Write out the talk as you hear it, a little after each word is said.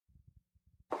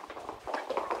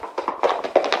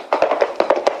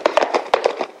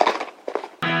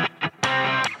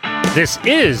This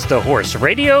is the Horse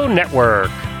Radio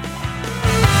Network.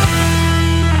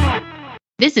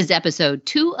 This is episode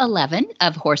 211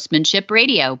 of Horsemanship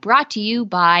Radio, brought to you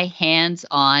by Hands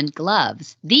On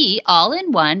Gloves, the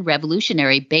all-in-one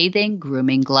revolutionary bathing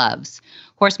grooming gloves.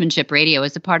 Horsemanship Radio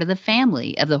is a part of the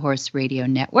family of the Horse Radio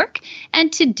Network,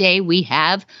 and today we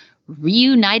have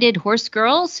reunited horse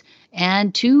girls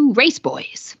and 2 race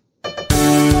boys.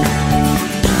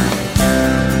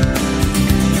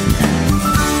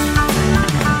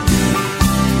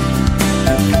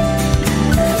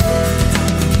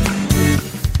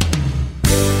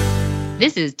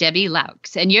 This is Debbie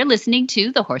Laux, and you're listening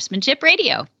to the Horsemanship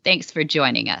Radio. Thanks for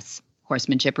joining us.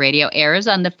 Horsemanship Radio airs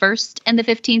on the 1st and the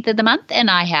 15th of the month, and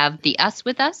I have the us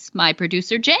with us, my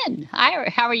producer, Jen. Hi,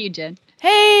 how are you, Jen?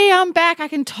 Hey, I'm back. I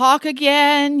can talk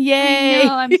again. Yay. I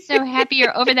know, I'm so happy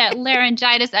you're over that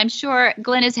laryngitis. I'm sure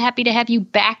Glenn is happy to have you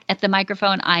back at the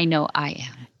microphone. I know I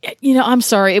am. You know, I'm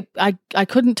sorry. I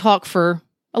couldn't talk for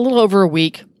a little over a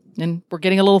week, and we're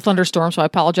getting a little thunderstorm, so I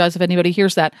apologize if anybody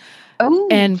hears that. Oh,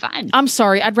 and fun. I'm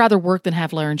sorry. I'd rather work than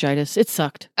have laryngitis. It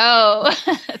sucked. Oh,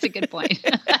 that's a good point.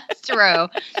 That's true.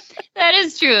 That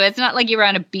is true. It's not like you were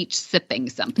on a beach sipping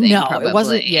something. No, probably. It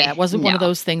wasn't. Yeah, it wasn't one of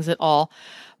those things at all.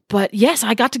 But yes,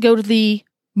 I got to go to the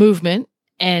movement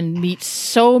and meet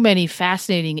so many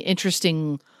fascinating,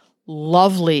 interesting,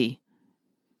 lovely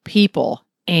people.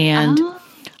 And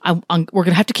we're going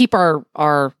to have to keep our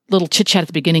little chit chat at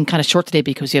the beginning kind of short today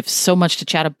because you have so much to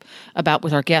chat about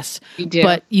with our guests. We do.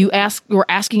 But you were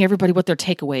asking everybody what their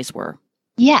takeaways were.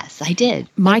 Yes, I did.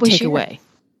 My takeaway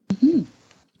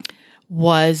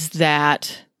was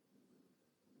that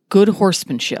good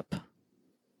horsemanship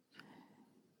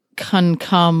can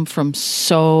come from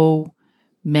so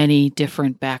many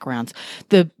different backgrounds.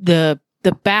 The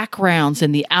backgrounds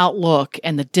and the outlook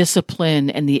and the discipline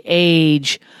and the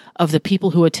age of the people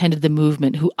who attended the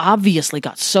movement, who obviously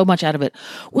got so much out of it,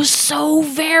 was so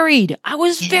varied. I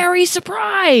was very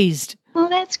surprised. Well,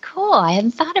 that's cool. I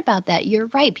hadn't thought about that. You're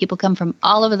right. People come from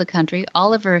all over the country,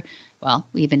 all over, well,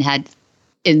 we even had,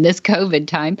 in this COVID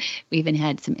time, we even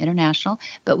had some international,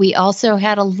 but we also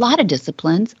had a lot of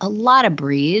disciplines, a lot of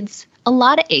breeds, a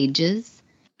lot of ages.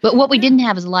 But what we didn't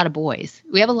have is a lot of boys.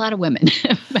 We have a lot of women.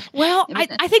 Well,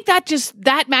 I think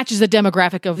that matches the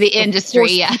demographic of the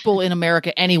industry, people in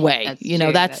America anyway.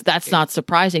 That's not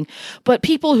surprising. But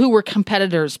people who were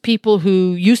competitors, people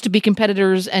who used to be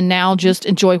competitors and now just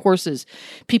enjoy horses,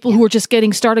 people who are just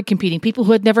getting started competing, people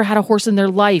who had never had a horse in their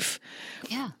life.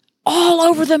 Yeah. All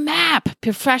over the map,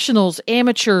 professionals,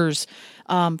 amateurs,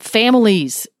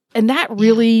 families. And that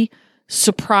really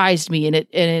surprised me,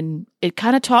 and it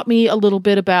kind of taught me a little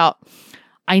bit about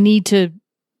I need to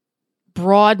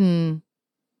broaden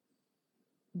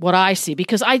what I see,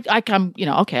 because I come, you're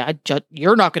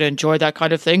not going to enjoy that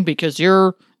kind of thing because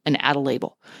you're an add a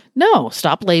label. No,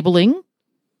 stop labeling.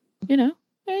 There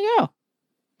you go.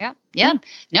 Yeah.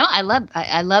 No,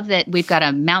 I love that we've got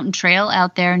a mountain trail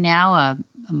out there now, a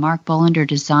Mark Bolander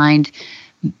designed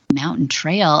mountain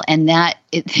trail, and that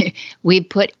we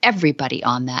put everybody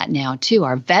on that now too.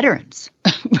 Our veterans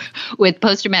with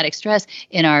post-traumatic stress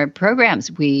in our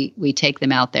programs, we take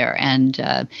them out there and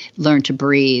learn to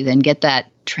breathe and get that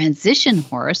transition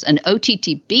horse, an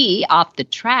OTTB, off the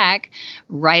track,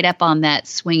 right up on that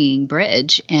swinging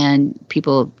bridge, and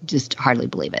people just hardly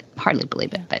believe it.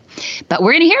 But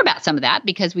we're going to hear about some of that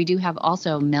because we do have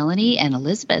also Melanie and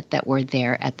Elizabeth that were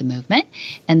there at the movement,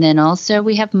 and then also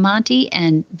we have Monty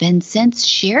and Vincent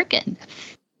Schergen,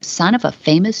 son of a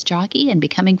famous jockey and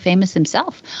becoming famous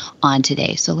himself, on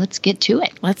today. So let's get to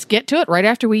it. Let's get to it right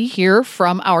after we hear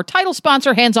from our title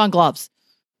sponsor, Hands On Gloves.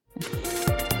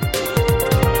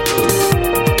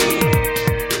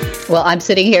 Well, I'm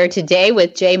sitting here today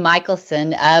with Jay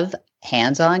Michelson of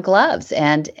Hands On Gloves.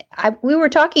 And we were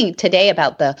talking today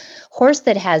about the horse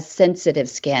that has sensitive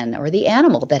skin, or the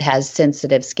animal that has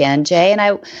sensitive skin, Jay. And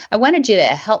I wanted you to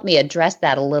help me address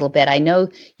that a little bit. I know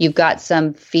you've got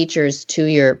some features to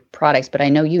your products, but I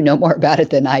know you know more about it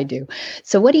than I do.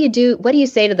 So what do you do? What do you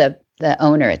say to the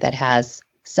owner that has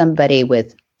somebody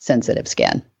with sensitive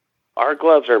skin? Our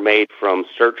gloves are made from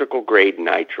surgical grade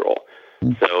nitrile.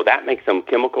 So that makes them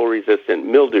chemical resistant,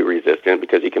 mildew resistant,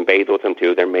 because you can bathe with them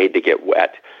too. They're made to get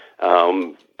wet.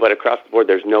 But across the board,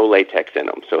 there's no latex in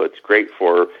them. So it's great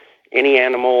for any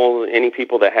animal, any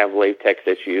people that have latex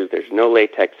issues. There's no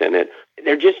latex in it.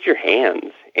 They're just your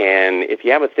hands. And if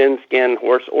you have a thin-skinned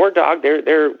horse or dog,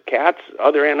 they're cats,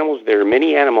 other animals, there are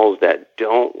many animals that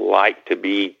don't like to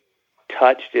be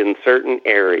touched in certain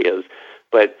areas.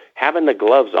 But having the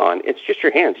gloves on, it's just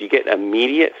your hands. You get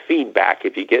immediate feedback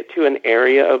if you get to an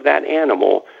area of that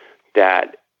animal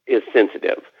that is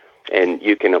sensitive. And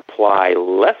you can apply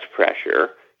less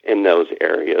pressure in those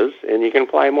areas, and you can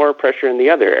apply more pressure in the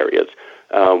other areas.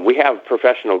 We have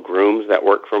professional grooms that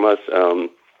work from us.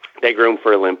 They groom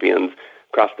for Olympians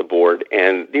across the board,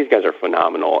 and these guys are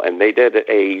phenomenal. And they did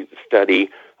a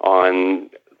study on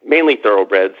mainly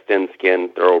thoroughbreds,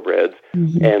 thin-skinned thoroughbreds,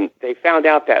 and they found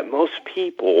out that most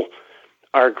people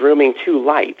are grooming too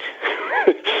light.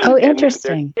 Oh,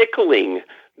 interesting. They're tickling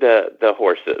the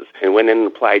horses, and went in and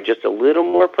applied just a little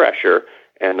more pressure,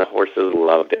 and the horses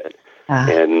loved it.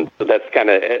 And so that's kind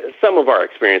of some of our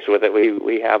experience with it.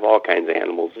 We have all kinds of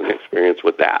animals and experience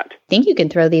with that. I think you can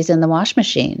throw these in the wash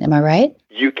machine. Am I right?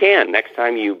 You can. Next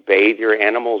time you bathe your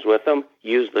animals with them,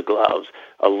 use the gloves.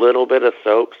 A little bit of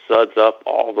soap suds up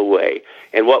all the way.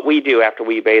 And what we do after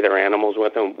we bathe our animals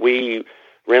with them, we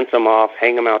rinse them off,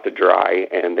 hang them out to dry,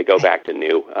 and they go back to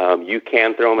new. You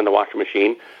can throw them in the washing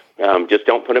machine. Just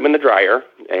don't put them in the dryer.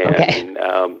 And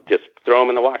just throw them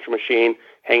in the washing machine,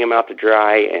 hang them out to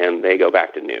dry, and they go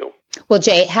back to new. Well,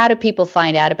 Jay, how do people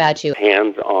find out about you?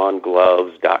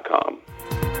 Handsongloves.com.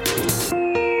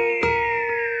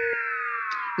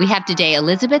 We have today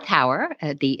Elizabeth Hauer,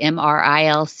 the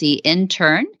MRILC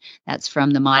intern. That's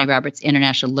from the Monty Roberts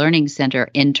International Learning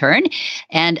Center intern,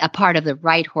 and a part of the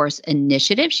Right Horse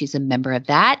Initiative. She's a member of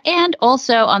that, and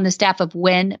also on the staff of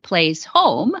When Plays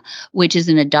Home, which is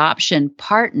an adoption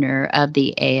partner of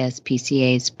the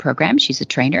ASPCA's program. She's a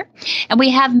trainer. And we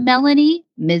have Melanie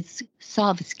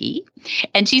Mizovsky,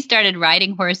 and she started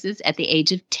riding horses at the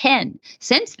age of 10.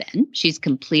 Since then, she's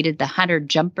completed the 100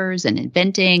 jumpers and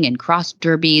eventing and cross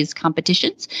derbies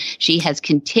competitions. She has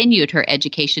continued her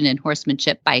education in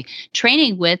horsemanship by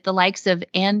training with the likes of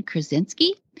Ann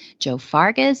Krasinski, Joe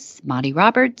Fargas, Monty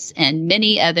Roberts, and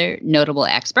many other notable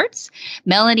experts.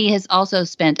 Melanie has also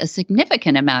spent a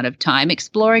significant amount of time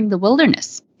exploring the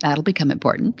wilderness. That'll become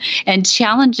important. And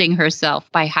challenging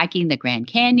herself by hiking the Grand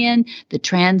Canyon, the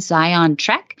Trans-Zion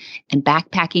Trek, and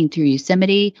backpacking through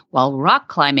Yosemite while rock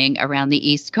climbing around the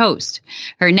East Coast.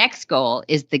 Her next goal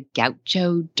is the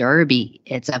Gaucho Derby.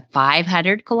 It's a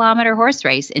 500-kilometer horse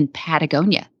race in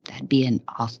Patagonia. That'd be in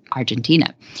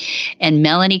Argentina. And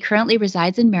Melanie currently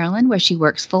resides in Maryland, where she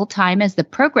works full-time as the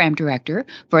program director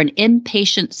for an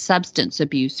inpatient substance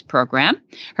abuse program.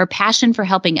 Her passion for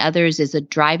helping others is a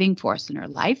driving force in her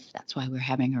life. That's why we're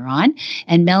having her on.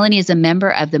 And Melanie is a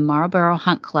member of the Marlboro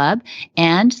Hunt Club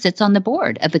and sits on the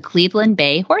board of the Cleveland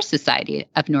Bay Horse Society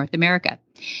of North America.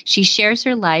 She shares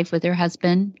her life with her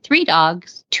husband, 3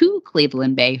 dogs, 2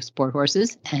 Cleveland Bay sport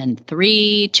horses, and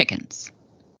 3 chickens.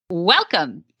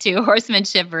 Welcome to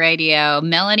Horsemanship Radio,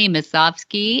 Melanie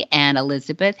Mizovsky and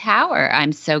Elizabeth Hauer.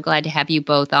 I'm so glad to have you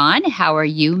both on. How are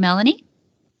you, Melanie?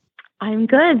 I'm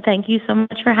good. Thank you so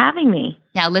much for having me.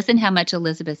 Now, listen how much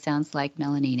Elizabeth sounds like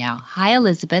Melanie now. Hi,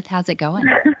 Elizabeth. How's it going?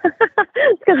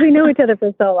 Because we know each other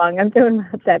for so long. I'm doing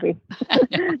well, Debbie.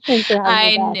 Thanks for having me.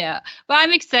 I know. Well,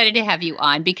 I'm excited to have you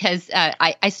on because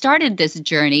I started this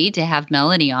journey to have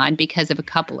Melanie on because of a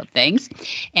couple of things,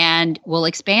 and we'll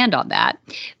expand on that.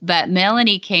 But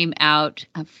Melanie came out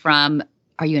from,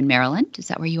 are you in Maryland? Is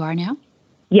that where you are now?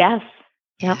 Yes.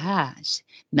 Yeah.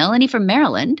 Melanie from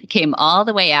Maryland came all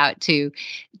the way out to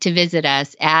visit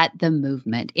us at the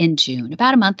Movement in June,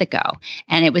 about a month ago.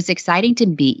 And it was exciting to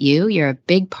meet you. You're a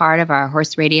big part of our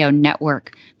Horse Radio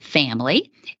Network family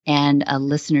and a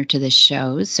listener to the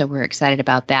shows. So we're excited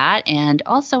about that. And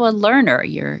also a learner.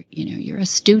 You're a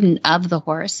student of the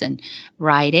horse and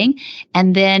riding.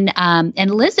 And then and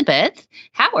Elizabeth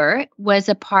Hauer was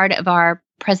a part of our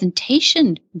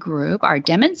presentation group, our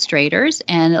demonstrators,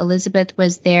 and Elizabeth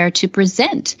was there to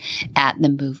present at the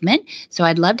Movement. So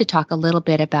I'd love to talk a little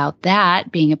bit about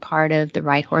that, being a part of the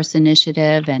Right Horse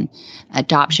Initiative and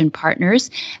adoption partners.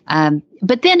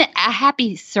 But then a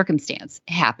happy circumstance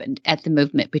happened at the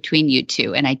Movement between you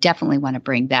two, and I definitely want to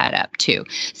bring that up too.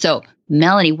 So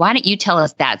Melanie, why don't you tell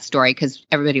us that story, because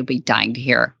everybody will be dying to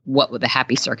hear what the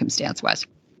happy circumstance was.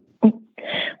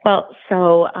 Well,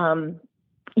 so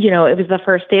it was the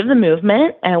first day of the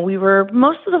Movement, and we were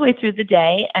most of the way through the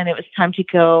day, and it was time to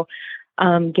go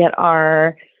get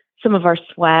some of our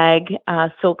swag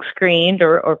silk screened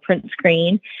or print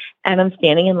screened. And I'm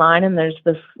standing in line, and there's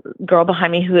this girl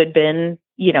behind me who had been,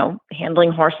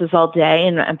 handling horses all day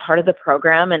and part of the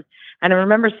program. And I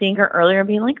remember seeing her earlier and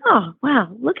being like, oh, wow,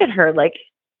 look at her. Like,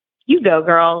 you go,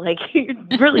 girl. Like, you're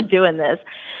really doing this.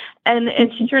 And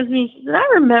she turns to me and she said, I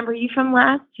remember you from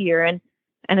last year. And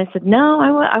I said, no,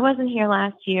 I wasn't here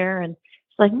last year. And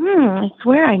she's like, I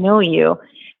swear I know you.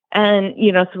 And,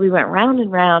 so we went round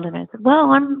and round, and I said,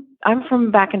 well, I'm from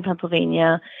back in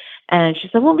Pennsylvania. And she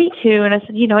said, well, me too. And I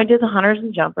said, I did the hunters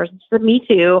and jumpers. And she said, me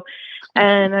too.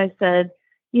 And I said,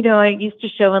 I used to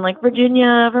show in like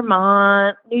Virginia,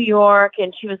 Vermont, New York.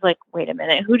 And she was like, wait a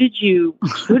minute, who did you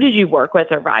work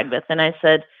with or ride with? And I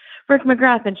said, Rick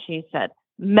McGrath. And she said,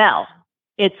 Mel,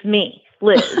 it's me,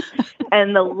 Liz.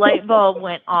 And the light bulb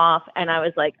went off and I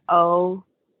was like, oh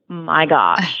my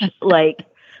gosh. Like,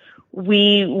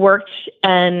 we worked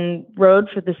and rode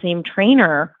for the same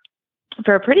trainer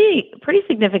for a pretty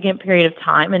significant period of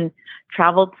time and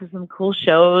traveled to some cool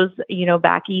shows,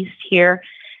 back east here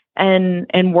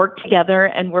and worked together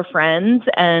and were friends.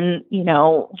 And,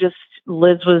 just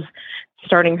Liz was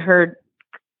starting her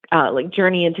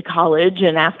journey into college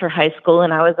and after high school.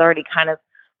 And I was already kind of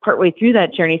partway through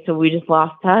that journey. So we just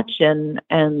lost touch and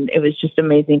it was just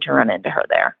amazing to run into her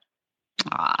there.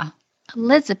 Ah,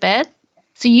 Elizabeth.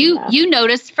 So you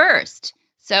noticed first.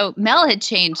 So Mel had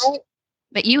changed,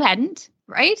 but you hadn't,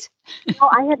 right? No,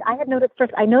 I had noticed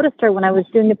first. I noticed her when I was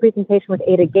doing the presentation with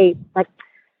Ada Gates. Like,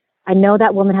 I know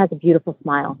that woman has a beautiful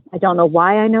smile. I don't know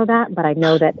why I know that, but I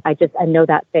know that I know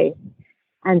that face.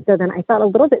 And so then I felt a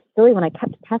little bit silly when I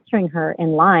kept pestering her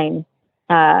in line,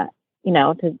 to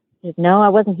just, no, I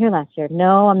wasn't here last year.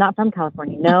 No, I'm not from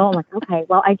California. No, I'm like, okay,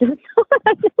 well, I just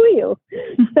I know you.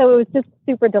 So it was just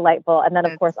super delightful. And then,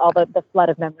 of course, all the flood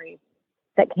of memories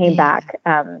that came back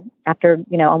after,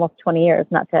 almost 20 years,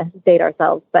 not to date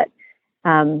ourselves, but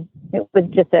it was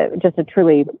just a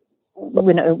truly,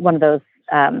 one of those,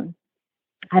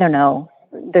 I don't know,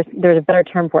 there's a better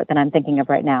term for it than I'm thinking of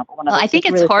right now. Well, I think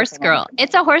it's really horse girl.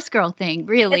 It's a horse girl thing,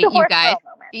 really, you guys.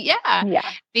 Yeah.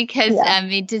 Because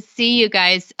to see you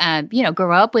guys,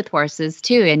 grow up with horses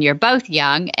too, and you're both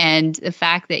young, and the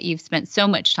fact that you've spent so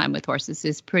much time with horses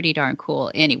is pretty darn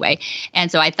cool anyway. And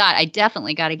so I thought I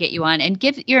definitely got to get you on and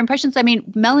give your impressions. I mean,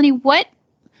 Melanie, what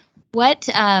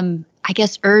I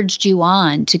guess urged you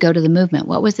on to go to the movement?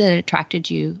 What was it that attracted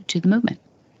you to the movement?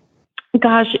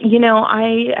 Gosh,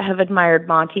 I have admired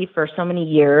Monty for so many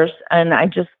years, and I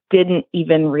just didn't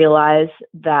even realize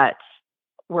that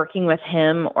working with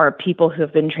him or people who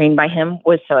have been trained by him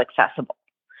was so accessible.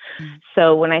 Mm-hmm.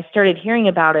 So when I started hearing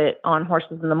about it on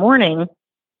Horses in the Morning,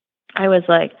 I was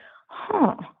like,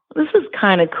 this is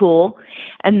kind of cool.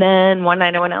 And then one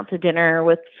night I went out to dinner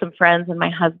with some friends and my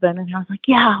husband, and I was like,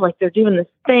 yeah, like they're doing this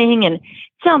thing and it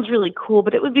sounds really cool,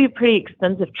 but it would be a pretty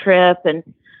expensive trip. And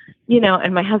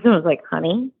and my husband was like,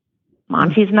 honey,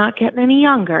 Monty's not getting any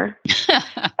younger.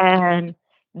 And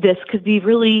this could be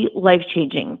really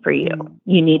life-changing for you.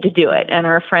 You need to do it. And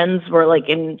our friends were like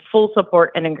in full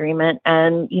support and agreement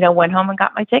and, went home and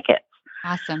got my tickets.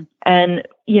 Awesome. And,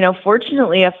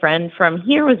 fortunately a friend from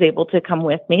here was able to come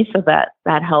with me. So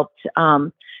that helped,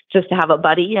 just to have a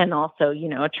buddy, and also,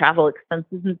 travel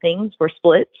expenses and things were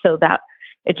split. So that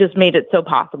it just made it so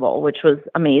possible, which was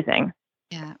amazing.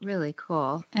 Yeah, really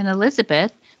cool. And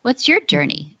Elizabeth, what's your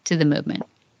journey to the movement?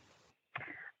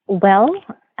 Well,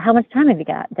 how much time have you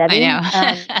got, Debbie?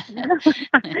 I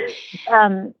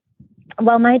know.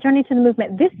 Well, my journey to the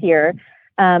movement this year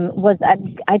was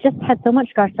I just had so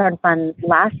much gosh darn fun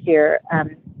last year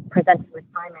presenting with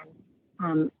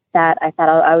Simon that I thought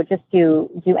I would just do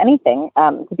anything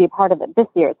to be a part of it this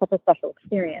year. It's such a special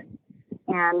experience.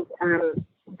 And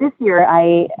this year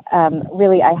it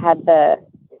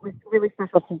was really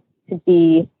special to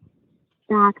be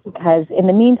back because in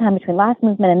the meantime, between last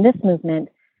movement and this movement,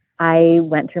 I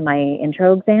went through my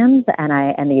intro exams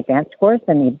and the advanced course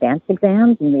and the advanced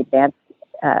exams and the advanced,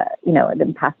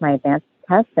 then passed my advanced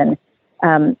tests. And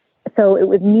so it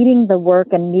was meeting the work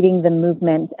and meeting the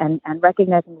movement and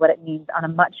recognizing what it means on a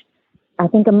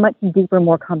much deeper,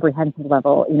 more comprehensive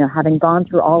level, having gone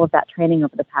through all of that training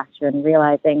over the past year and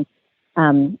realizing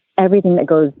everything that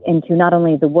goes into not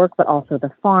only the work, but also the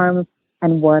farm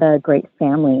and what a great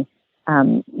family,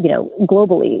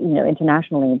 globally,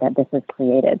 internationally that this has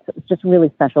created. So it's just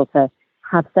really special to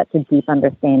have such a deep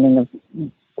understanding of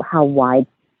how wide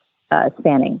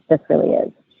spanning this really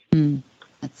is.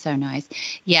 That's so nice.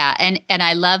 Yeah. And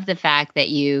I love the fact that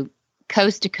you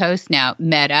coast to coast now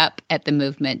met up at the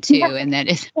movement too. And that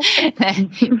is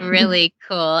really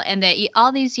cool. And that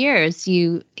all these years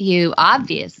you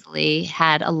obviously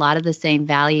had a lot of the same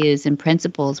values and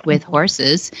principles with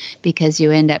horses because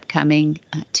you end up coming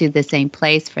to the same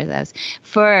place for those.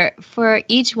 For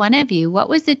each one of you, what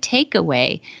was the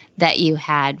takeaway that you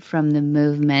had from the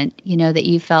movement, that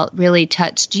you felt really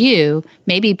touched you,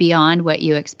 maybe beyond what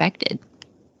you expected?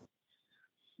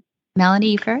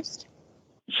 Melanie, you first?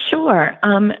 Sure.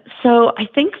 So I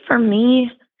think for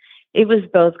me, it was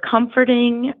both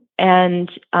comforting and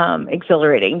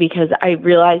exhilarating because I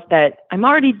realized that I'm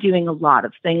already doing a lot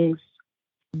of things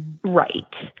right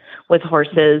with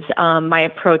horses. My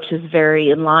approach is very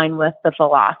in line with the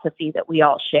philosophy that we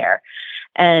all share.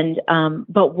 And,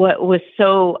 but what was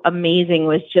so amazing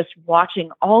was just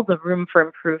watching all the room for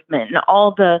improvement and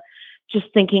all the,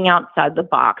 just thinking outside the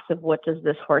box of what does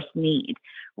this horse need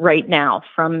right now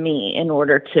from me in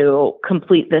order to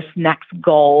complete this next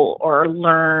goal or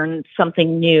learn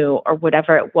something new or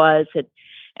whatever it was.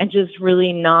 And just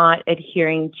really not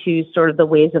adhering to sort of the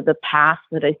ways of the past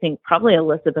that I think probably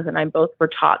Elizabeth and I both were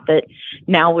taught, that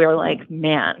now we're like,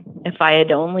 man, if I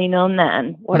had only known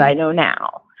then what I know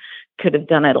now, could have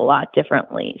done it a lot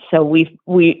differently. So we,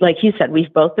 like you said,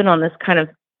 we've both been on this kind of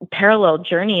parallel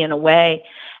journey in a way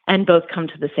and both come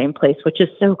to the same place, which is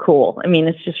so cool. I mean,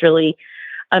 it's just really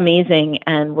amazing.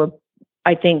 And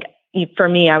I think for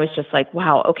me, I was just like,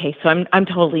 wow, okay, so I'm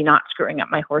totally not screwing up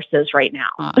my horses right now.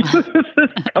 This is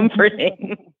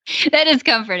comforting. That is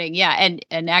comforting. Yeah.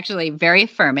 And actually very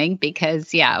affirming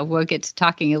because, we'll get to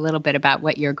talking a little bit about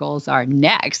what your goals are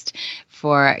next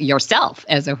for yourself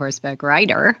as a horseback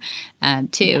rider,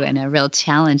 too, and a real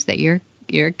challenge that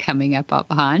you're coming up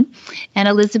on. And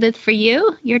Elizabeth, for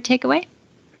you, your takeaway?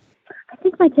 I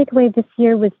think my takeaway this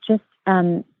year was just,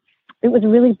 it was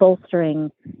really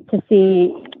bolstering to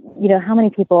see, how many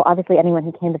people, obviously anyone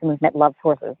who came to the movement loves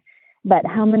horses, but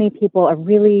how many people are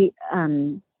really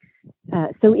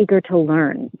so eager to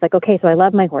learn. It's like, okay, so I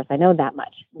love my horse. I know that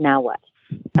much. Now what?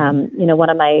 One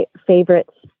of my favorite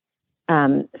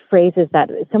phrases that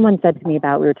someone said to me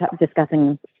about, we were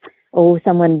discussing,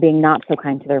 someone being not so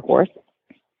kind to their horse.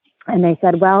 And they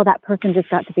said, well, that person just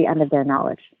got to the end of their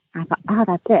knowledge. I thought,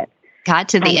 that's it. Got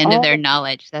to the end of their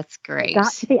knowledge. That's great.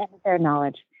 Got to the end of their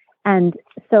knowledge. And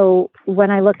so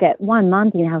when I look at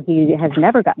Monty, how he has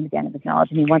never gotten to the end of his knowledge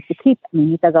and he wants to keep,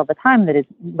 he says all the time that his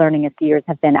learningest years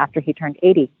have been after he turned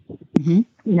 80,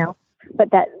 but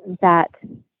that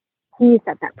he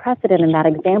set that precedent and that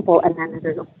example. And then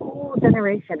there's a whole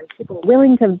generation of people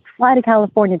willing to fly to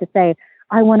California to say,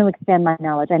 I want to expand my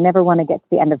knowledge. I never want to get to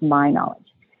the end of my knowledge.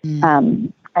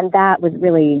 And that was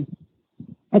really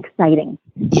exciting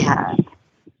to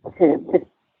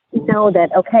know that,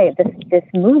 okay, this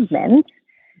movement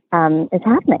is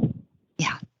happening.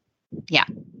 Yeah.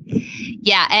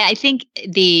 I think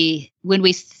when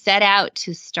we set out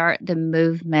to start the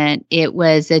movement, it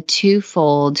was a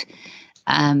twofold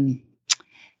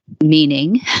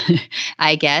meaning,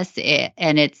 I guess,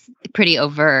 and it's pretty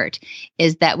overt,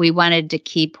 is that we wanted to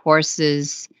keep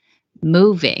horses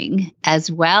moving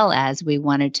as well as we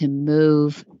wanted to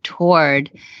move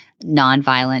toward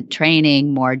nonviolent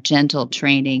training, more gentle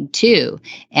training too.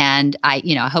 And I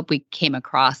hope we came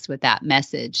across with that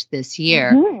message this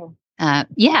year. Mm-hmm.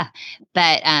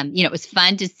 But it was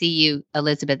fun to see you,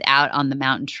 Elizabeth, out on the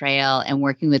mountain trail and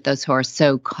working with those horses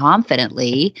so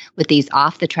confidently with these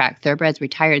off the track thoroughbreds,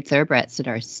 retired thoroughbreds that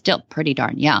are still pretty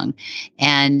darn young.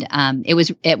 And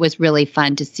it was really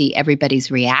fun to see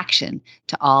everybody's reaction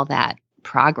to all that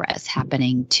progress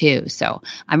happening too. So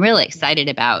I'm really excited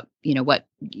about,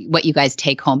 what you guys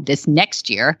take home this next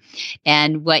year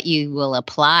and what you will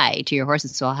apply to your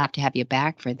horses. So I'll have to have you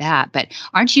back for that. But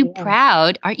aren't you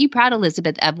proud? Aren't you proud,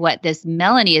 Elizabeth, of what this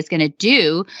Melanie is going to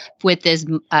do with this?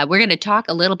 We're going to talk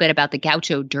a little bit about the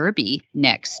Gaucho Derby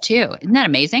next too. Isn't that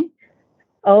amazing?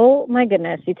 Oh my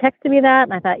goodness. You texted me that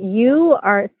and I thought, you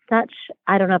are such,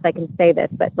 I don't know if I can say this,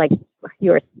 but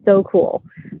you are so cool.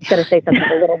 I'm going to say something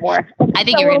a little more. I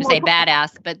think you were going to say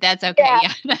badass, but that's okay.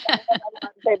 Yeah. I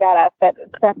don't say badass, but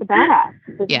that's a badass.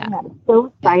 That's so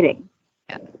exciting.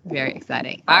 Yeah, very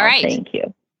exciting. All right. Thank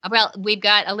you. Well, we've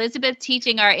got Elizabeth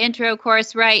teaching our intro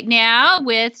course right now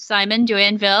with Simon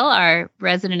Duanville, our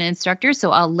resident instructor. So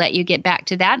I'll let you get back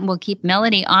to that and we'll keep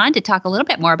Melanie on to talk a little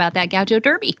bit more about that Gaucho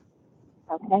Derby.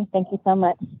 Okay. Thank you so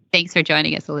much. Thanks for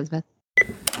joining us, Elizabeth.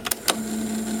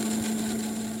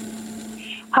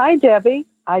 Hi, Debbie.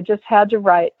 I just had to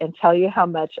write and tell you how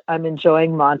much I'm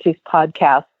enjoying Monty's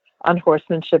podcast on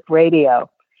Horsemanship Radio.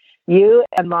 You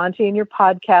and Monty and your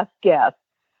podcast guests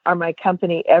are my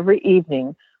company every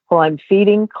evening while I'm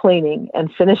feeding, cleaning,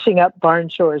 and finishing up barn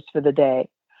chores for the day.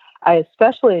 I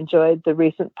especially enjoyed the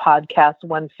recent podcast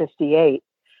 158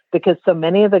 because so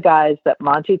many of the guys that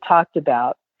Monty talked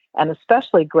about, and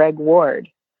especially Greg Ward,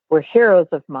 were heroes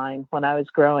of mine when I was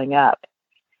growing up.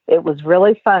 It was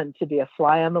really fun to be a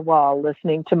fly on the wall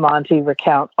listening to Monty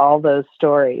recount all those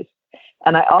stories.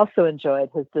 And I also enjoyed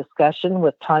his discussion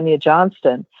with Tanya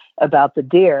Johnston about the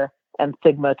deer and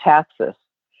Thigmotaxis.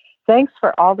 Thanks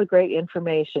for all the great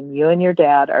information you and your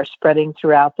dad are spreading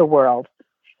throughout the world.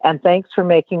 And thanks for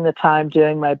making the time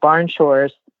doing my barn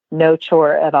chores no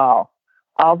chore at all.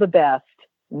 All the best,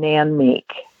 Nan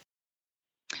Meek.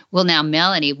 Well, now,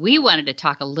 Melanie, we wanted to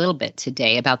talk a little bit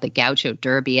today about the Gaucho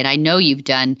Derby. And I know you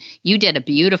did a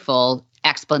beautiful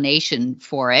explanation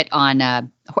for it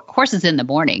on Horses in the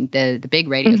Morning, the big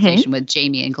radio station with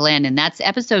Jamie and Glenn. And that's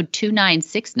episode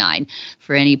 2969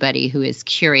 for anybody who is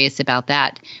curious about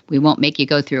that. We won't make you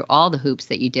go through all the hoops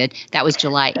that you did. That was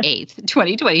July 8th,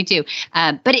 2022.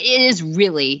 But it is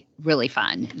really, really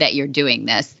fun that you're doing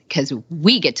this because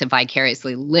we get to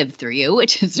vicariously live through you,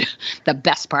 which is the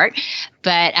best part.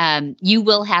 But you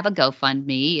will have a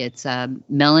GoFundMe. It's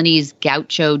Melanie's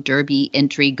Gaucho Derby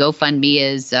entry. GoFundMe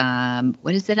is,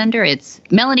 what is it under? It's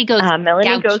Melanie Goes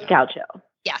Goes Gaucho.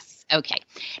 Yes. Okay.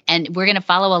 And we're going to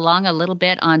follow along a little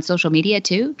bit on social media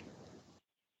too.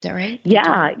 Is that right?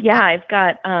 Yeah. I've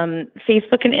got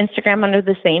Facebook and Instagram under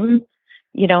the same,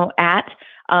 at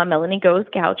Melanie Goes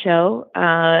Gaucho,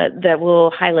 that will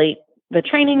highlight the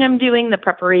training I'm doing, the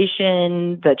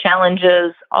preparation, the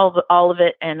challenges, all of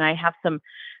it. And I have some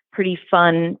pretty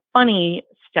funny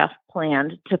stuff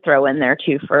planned to throw in there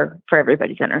too for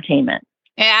everybody's entertainment.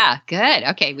 Yeah, good.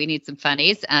 Okay, we need some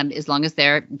funnies. As long as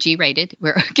they're G-rated,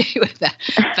 we're okay with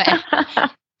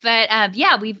that. But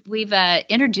yeah, we've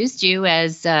introduced you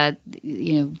as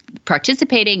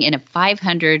participating in a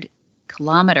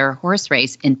 500-kilometer horse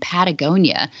race in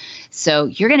Patagonia. So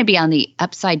you're going to be on the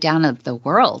upside down of the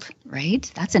world, right?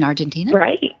 That's in Argentina,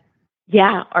 right?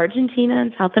 Yeah, Argentina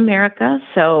and South America.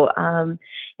 So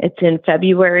it's in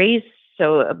February.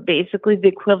 So basically the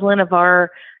equivalent of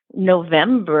our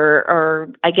November, or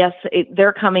I guess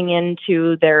they're coming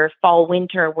into their fall,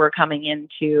 winter. We're coming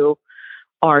into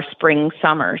our spring,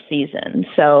 summer season.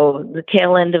 So the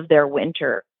tail end of their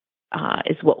winter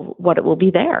is what it will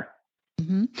be there.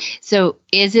 Mm-hmm. So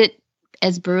is it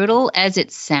as brutal as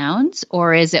it sounds,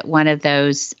 or is it one of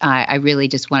those, I really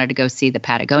just wanted to go see the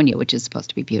Patagonia, which is supposed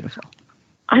to be beautiful?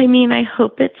 I mean, I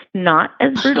hope it's not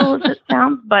as brutal as it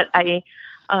sounds, but I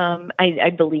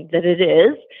believe that it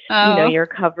is. Oh. You're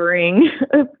covering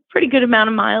a pretty good amount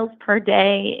of miles per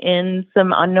day in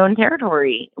some unknown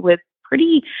territory with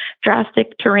pretty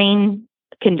drastic terrain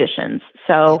conditions.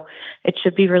 So it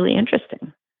should be really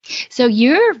interesting. So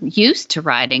you're used to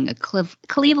riding a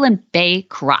Cleveland Bay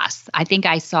Cross. I think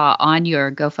I saw on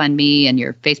your GoFundMe and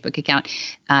your Facebook account,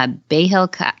 Bay Hill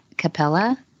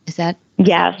Capella. Is that the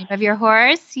name of your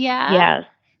horse? Yeah. Yes.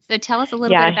 So tell us a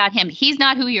little bit about him. He's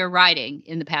not who you're riding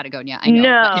in the Patagonia. I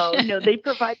know. No, they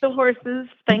provide the horses.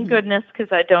 Thank goodness, because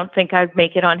I don't think I'd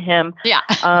make it on him. Yeah.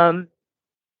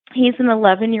 He's an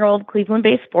 11-year-old Cleveland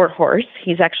Bay sport horse.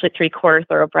 He's actually 3/4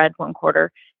 thoroughbred, 1/4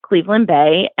 Cleveland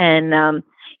Bay. And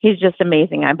he's just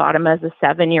amazing. I bought him as a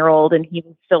 7-year-old, and he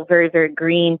was still very, very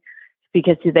green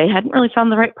because they hadn't really found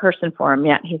the right person for him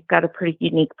yet. He's got a pretty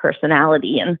unique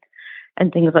personality and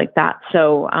things like that.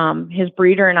 So his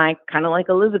breeder and I, kind of like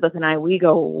Elizabeth and I, we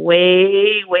go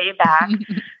way, way back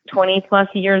 20 plus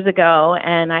years ago.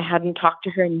 And I hadn't talked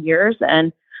to her in years.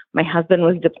 And my husband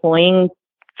was deploying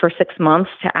for 6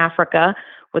 months to Africa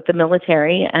with the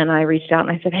military. And I reached out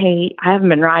and I said, hey, I haven't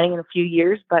been riding in a few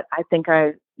years, but I think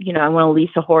I want to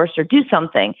lease a horse or do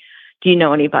something. Do you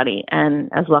know anybody? And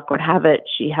as luck would have it,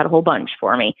 she had a whole bunch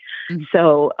for me. Mm-hmm.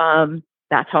 So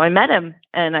that's how I met him.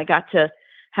 And I got to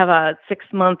have a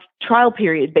 6-month trial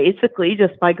period, basically,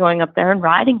 just by going up there and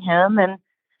riding him.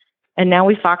 And now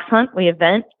we fox hunt, we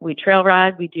event, we trail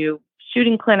ride, we do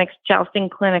shooting clinics, jousting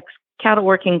clinics, cattle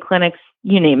working clinics,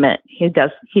 you name it. He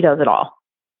does it all.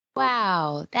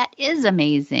 Wow, that is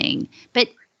amazing. But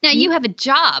now you have a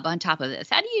job on top of this.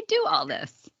 How do you do all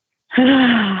this?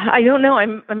 I don't know.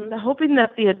 I'm hoping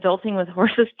that the Adulting with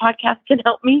Horses podcast can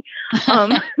help me.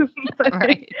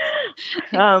 Right.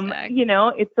 Exactly.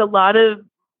 It's a lot of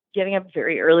getting up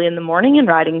very early in the morning and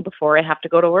riding before I have to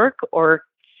go to work, or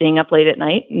staying up late at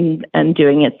night and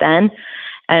doing it then.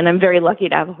 And I'm very lucky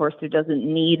to have a horse who doesn't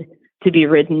need to be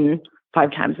ridden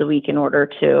 5 times a week in order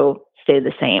to stay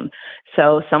the same.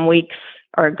 So some weeks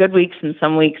are good weeks, and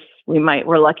some weeks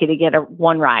we're lucky to get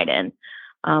one ride in.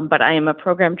 But I am a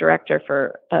program director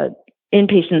for an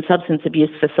inpatient substance abuse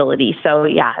facility. So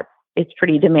yeah, it's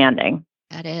pretty demanding.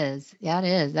 That is. Yeah, it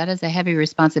is. That is a heavy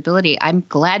responsibility. I'm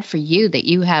glad for you that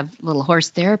you have little horse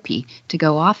therapy to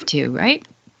go off to, right?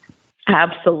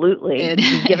 Absolutely.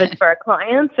 We give it for our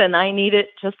clients, and I need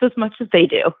it just as much as they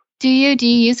do. Do you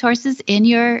use horses in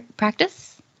your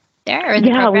practice there or in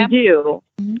the program? We do.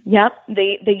 Mm-hmm. Yep.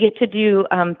 They get to do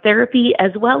therapy,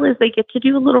 as well as they get to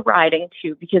do a little riding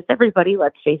too, because everybody,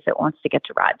 let's face it, wants to get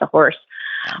to ride the horse.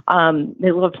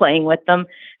 They love playing with them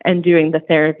and doing the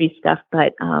therapy stuff,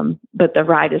 but the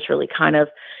ride is really kind of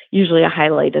usually a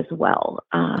highlight as well,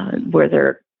 where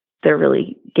they're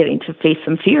really getting to face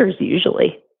some fears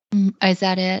usually. Is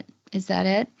that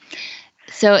it?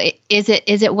 So is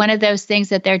it one of those things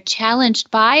that they're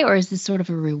challenged by, or is this sort of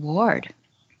a reward?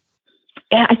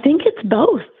 I think it's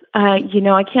both. I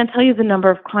can't tell you the number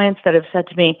of clients that have said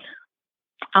to me,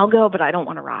 I'll go, but I don't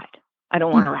want to ride. I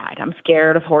don't want to ride. I'm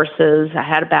scared of horses. I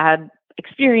had a bad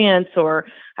experience, or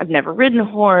I've never ridden a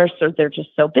horse, or they're just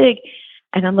so big.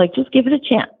 And I'm like, just give it a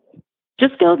chance.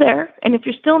 Just go there. And if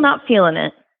you're still not feeling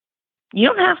it, you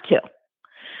don't have to.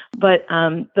 But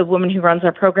the woman who runs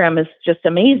our program is just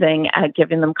amazing at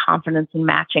giving them confidence in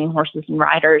matching horses and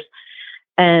riders.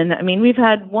 And I mean, we've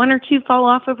had one or two fall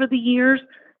off over the years.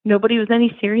 Nobody with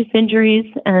any serious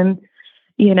injuries. And,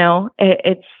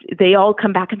 they all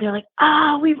come back and they're like,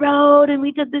 we rode and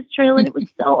we did this trail and it was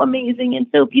so amazing and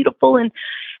so beautiful. And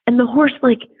the horse,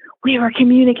 like, we were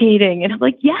communicating. And I'm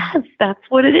like, yes, that's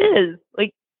what it is.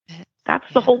 Like,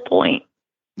 that's the whole point.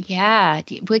 Yeah,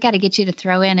 we got to get you to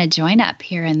throw in a join up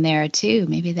here and there too.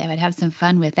 Maybe they would have some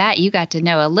fun with that. You got to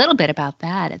know a little bit about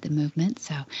that at the movement.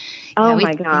 So,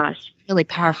 my gosh, really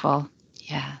powerful.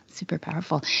 Yeah, super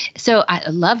powerful. So I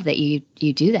love that you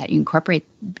do that. You incorporate,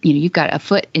 you've got a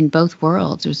foot in both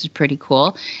worlds, which is pretty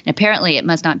cool. And apparently it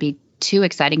must not be too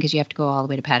exciting because you have to go all the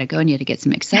way to Patagonia to get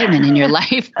some excitement in your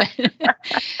life.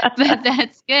 But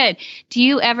that's good. Do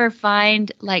you ever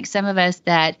find, like some of us,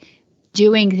 that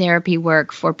doing therapy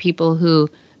work for people who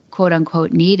quote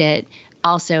unquote need it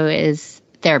also is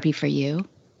therapy for you?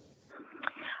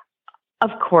 Of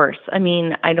course. I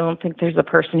mean, I don't think there's a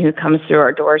person who comes through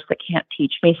our doors that can't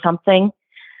teach me something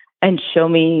and show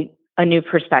me a new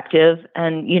perspective.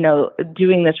 And,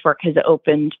 doing this work has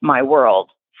opened my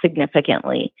world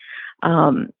significantly,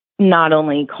 not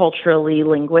only culturally,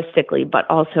 linguistically, but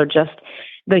also just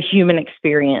the human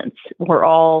experience. We're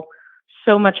all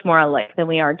so much more alike than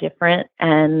we are different.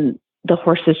 And the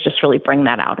horses just really bring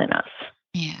that out in us.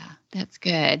 Yeah, that's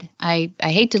good. I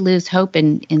hate to lose hope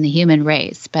in the human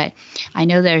race, but I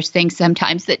know there's things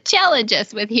sometimes that challenge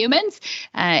us with humans.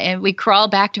 And we crawl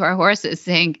back to our horses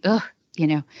saying, at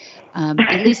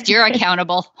least you're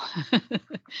accountable.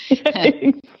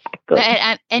 Exactly.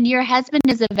 And your husband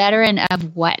is a veteran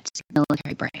of what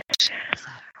military branch?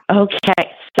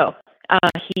 Okay, so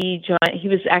he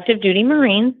was active duty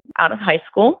Marine out of high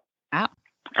school. Wow.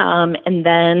 And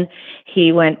then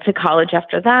he went to college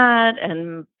after that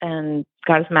and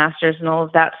got his master's and all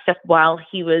of that stuff while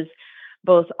he was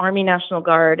both Army National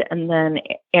Guard and then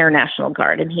Air National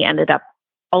Guard. And he ended up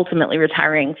ultimately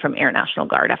retiring from Air National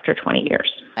Guard after 20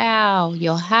 years. Wow.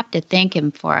 You'll have to thank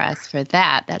him for us for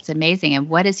that. That's amazing. And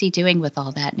what is he doing with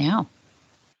all that now?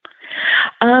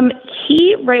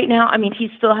 He right now, I mean, he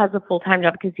still has a full-time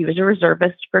job because he was a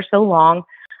reservist for so long.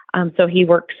 So he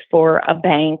works for a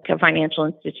bank, a financial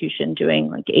institution, doing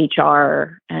like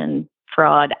HR and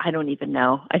fraud. I don't even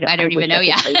know. I don't even know.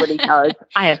 Yeah. What he does.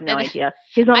 I have no idea.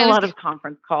 He's on a lot of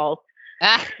conference calls.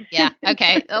 Yeah.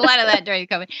 Okay. A lot of that during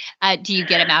COVID. Do you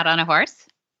get him out on a horse?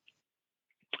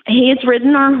 He's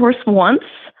ridden our horse once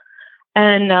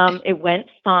and it went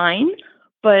fine.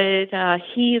 But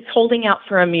he's holding out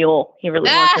for a mule. He really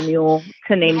wants a mule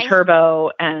to name Turbo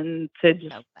and to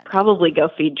just probably go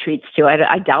feed treats to.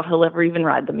 I doubt he'll ever even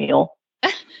ride the mule.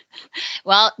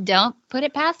 Well, don't put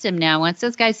it past him now. Once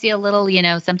those guys see a little,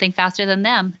 something faster than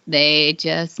them, they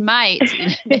just might.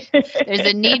 There's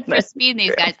a need for speed in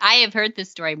these guys. I have heard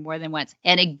this story more than once.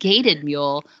 And a gaited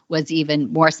mule was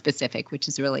even more specific, which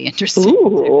is really interesting.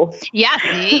 Ooh. Yeah,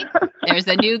 see? There's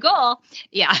a new goal.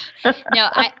 Yeah. No,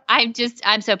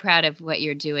 I'm so proud of what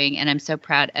you're doing. And I'm so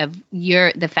proud of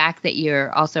the fact that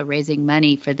you're also raising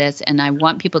money for this. And I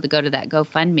want people to go to that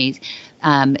GoFundMe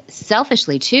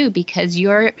selfishly too, because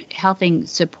you're helping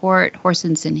support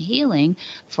Horses and Healing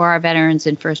for our veterans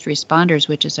and first responders,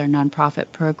 which is our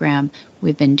nonprofit program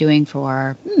we've been doing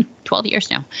for 12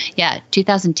 years now. Yeah,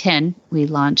 2010 we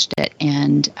launched it,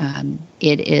 and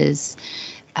it's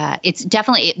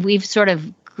definitely, we've sort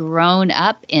of grown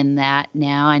up in that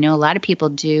now. I know a lot of people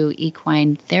do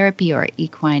equine therapy or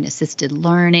equine assisted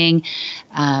learning.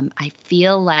 I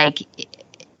feel like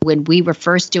when we were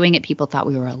first doing it, people thought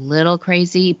we were a little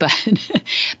crazy,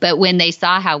 but when they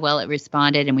saw how well it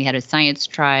responded, and we had a science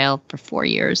trial for 4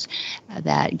 years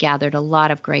that gathered a lot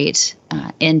of great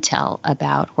intel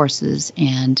about horses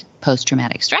and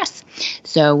post-traumatic stress.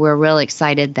 So we're really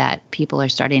excited that people are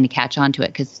starting to catch on to it,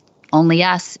 because only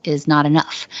us is not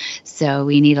enough. So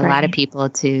we need a lot of people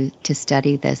to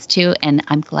study this too. And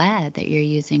I'm glad that you're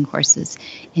using horses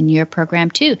in your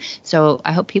program too. So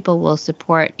I hope people will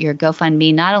support your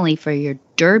GoFundMe, not only for your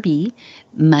Derby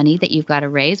money that you've got to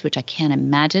raise, which I can't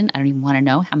imagine. I don't even want to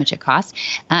know how much it costs.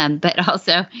 But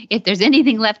also, if there's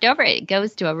anything left over, it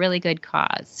goes to a really good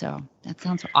cause. So that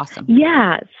sounds awesome.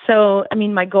 Yeah. So, I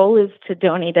mean, my goal is to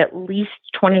donate at least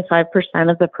 25%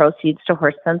 of the proceeds to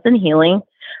Horse Sense and Healing.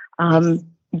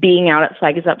 being out at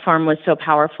Flag Is Up Farm was so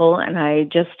powerful, and I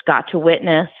just got to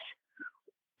witness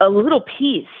a little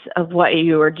piece of what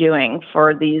you were doing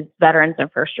for these veterans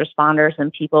and first responders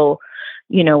and people,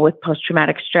 with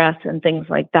post-traumatic stress and things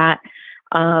like that.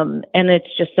 And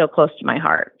it's just so close to my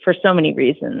heart for so many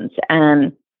reasons.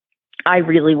 And I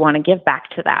really want to give back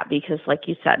to that because, like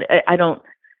you said,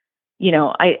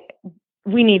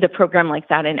 we need a program like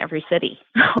that in every city,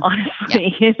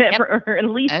 honestly, or at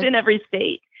least in every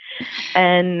state.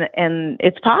 And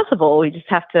it's possible. We just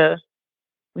have to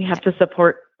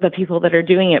support the people that are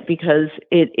doing it because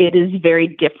it is very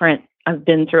different. I've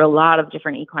been through a lot of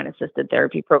different equine assisted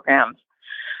therapy programs,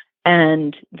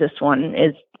 and this one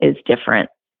is different.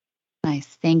 Nice.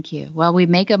 Thank you. Well, we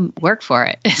make them work for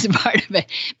it as part of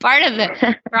it. Part of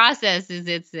the process is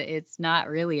it's not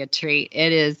really a treat.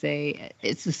 It's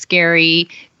a scary,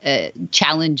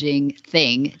 challenging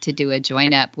thing to do a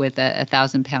join up with a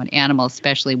 1,000-pound animal,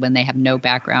 especially when they have no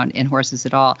background in horses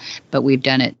at all. But we've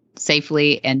done it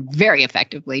safely and very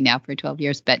effectively now for 12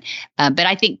 years. But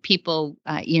I think people,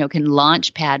 can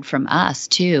launch pad from us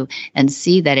too and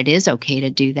see that it is okay to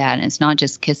do that. And it's not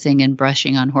just kissing and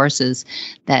brushing on horses.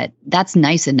 That's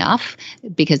nice enough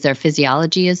because their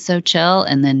physiology is so chill.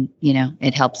 And then,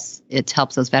 it helps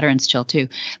those veterans chill too.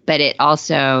 But it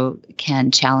also can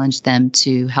challenge them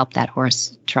to help that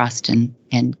horse trust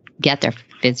and get their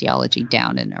physiology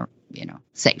down and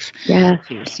safe. Yeah.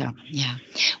 So, yeah.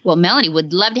 Well, Melanie,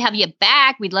 would love to have you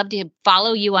back. We'd love to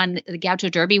follow you on the Gaucho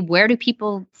Derby. Where do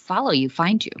people follow you,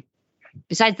 find you?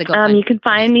 Besides the GoFundMe. You can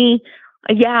find me,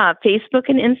 Facebook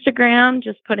and Instagram.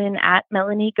 Just put in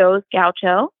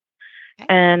 @MelanieGoesGaucho. Okay.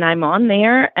 And I'm on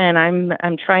there, and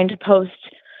I'm trying to post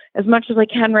as much as I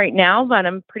can right now, but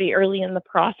I'm pretty early in the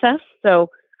process. So,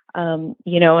 I'm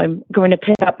going to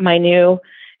pick up my new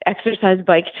exercise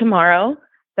bike tomorrow.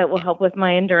 That will help with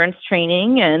my endurance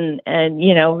training. And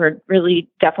we're really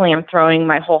definitely, I'm throwing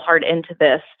my whole heart into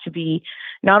this to be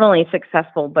not only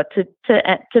successful, but to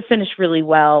finish really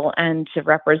well and to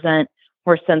represent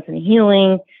Horse Sense and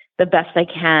Healing the best I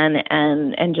can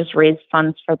and just raise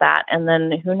funds for that. And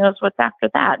then who knows what's after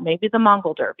that? Maybe the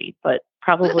Mongol Derby, but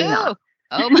probably not.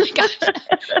 Oh my gosh.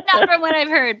 Not from what I've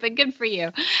heard, but good for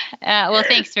you. Well,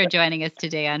 thanks for joining us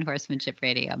today on Horsemanship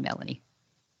Radio, Melanie.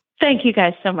 Thank you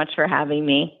guys so much for having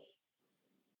me.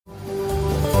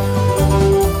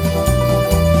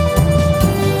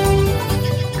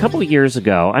 A couple of years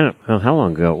ago, I don't know how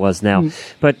long ago it was now,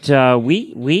 but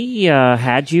we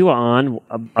had you on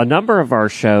a number of our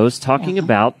shows talking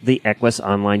about the Equus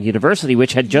Online University,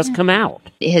 which had just come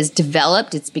out. It has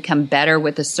developed. It's become better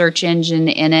with the search engine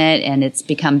in it, and it's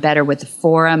become better with the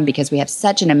forum because we have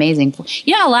such an amazing.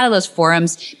 A lot of those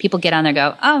forums, people get on there and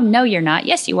go, "Oh, no, you're not.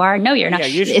 Yes, you are. No, you're not." Yeah,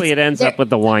 usually it ends up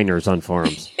with the whiners on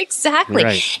forums. Exactly,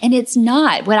 right. And it's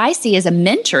not. What I see is a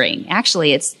mentoring.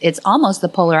 Actually, it's almost the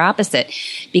polar opposite.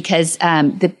 Because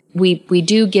we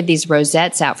do give these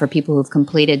rosettes out for people who've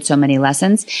completed so many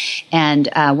lessons, and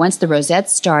once the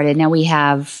rosettes started, now we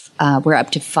have we're up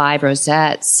to 5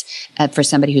 rosettes for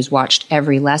somebody who's watched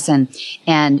every lesson,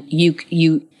 and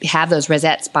you have those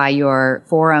rosettes by your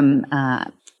forum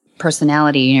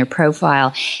personality in your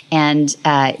profile, and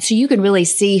so you can really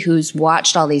see who's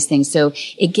watched all these things. So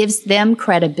it gives them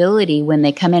credibility when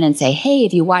they come in and say, "Hey,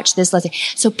 have you watched this lesson?"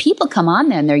 So people come on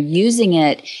there and they're using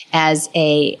it as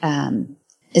a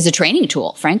training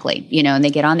tool, frankly, and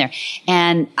they get on there.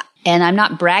 And I'm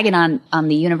not bragging on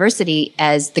the university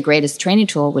as the greatest training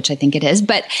tool, which I think it is,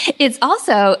 but it's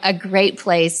also a great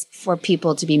place for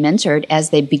people to be mentored as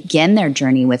they begin their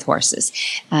journey with horses.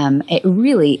 It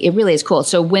really is cool.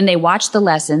 So when they watch the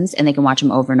lessons, and they can watch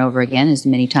them over and over again as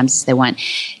many times as they want,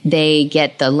 they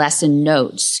get the lesson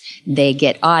notes, they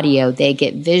get audio, they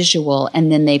get visual,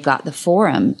 and then they've got the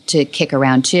forum to kick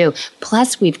around too.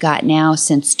 Plus we've got now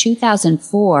since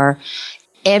 2004,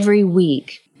 every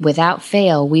week, without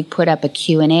fail, we put up a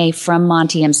Q&A from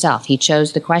Monty himself. He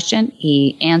chose the question,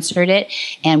 he answered it,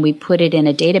 and we put it in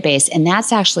a database. And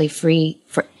that's actually free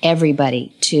for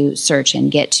everybody to search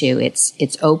and get to.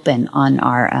 It's open on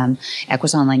our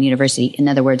Equus Online University. In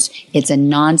other words, it's a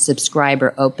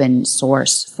non-subscriber open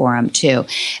source forum too.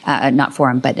 Not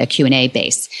forum, but a Q&A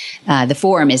base. The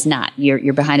forum is not.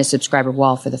 You're behind a subscriber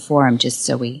wall for the forum, just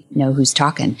so we know who's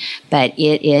talking. But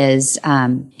it's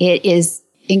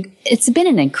it's been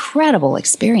an incredible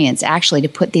experience actually to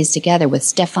put these together with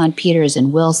Stefan Peters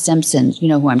and Will Simpson. You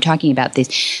know who I'm talking about.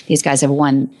 These guys have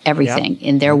won everything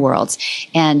in their worlds,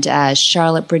 and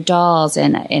Charlotte Bradals,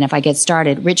 and if I get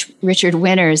started, Richard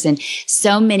Winters, and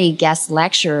so many guest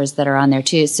lecturers that are on there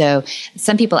too. So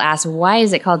some people ask, why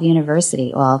is it called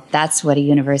university? Well, that's what a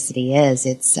university is.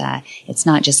 It's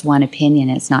not just one opinion.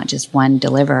 It's not just one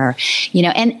deliverer. You know,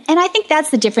 and I think that's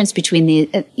the difference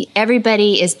between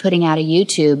everybody is putting out a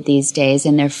YouTube these days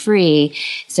and they're free.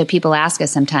 So people ask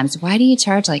us sometimes, why do you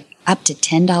charge like up to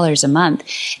 $10 a month?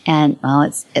 And well,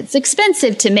 it's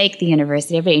expensive to make the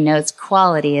university. Everybody knows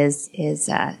quality is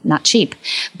not cheap,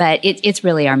 but it's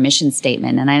really our mission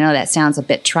statement. And I know that sounds a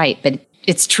bit trite, but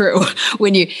it's true.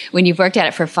 When you've worked at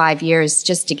it for 5 years,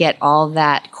 just to get all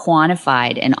that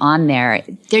quantified and on there,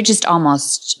 there are just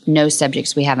almost no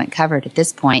subjects we haven't covered at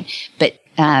this point. But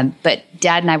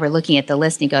Dad and I were looking at the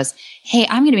list and he goes, hey,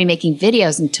 I'm going to be making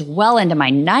videos until well into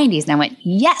my 90s. And I went,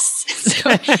 yes.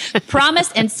 So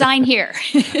promise and sign here.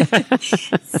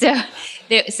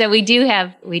 So we do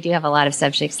have a lot of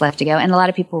subjects left to go and a lot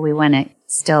of people we want to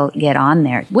still get on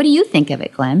there. What do you think of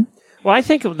it, Glenn? Well, I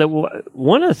think that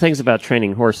one of the things about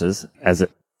training horses,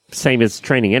 same as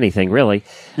training anything really,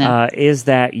 is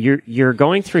that you're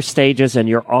going through stages and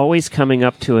you're always coming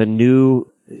up to a new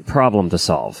problem to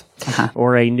solve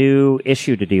or a new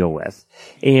issue to deal with.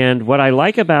 And what I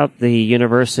like about the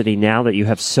university now that you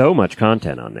have so much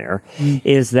content on there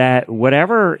is that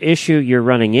whatever issue you're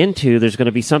running into, there's going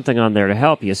to be something on there to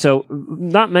help you. So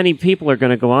not many people are going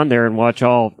to go on there and watch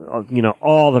all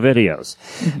the videos,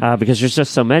 because there's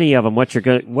just so many of them. What you're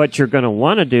going to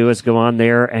want to do is go on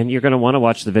there and you're going to want to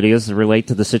watch the videos that relate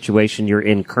to the situation you're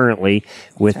in currently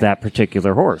with that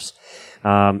particular horse.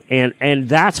 And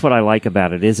that's what I like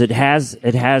about it is it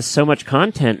has so much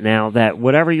content now that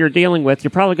whatever you're dealing with, you're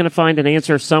probably going to find an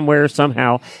answer somewhere,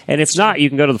 somehow. And if not, you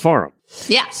can go to the forum.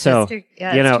 Yeah. So,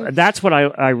 that's what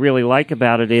I really like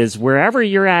about it is wherever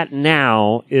you're at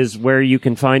now is where you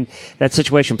can find that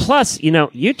situation. Plus,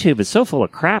 YouTube is so full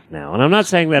of crap now. And I'm not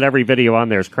saying that every video on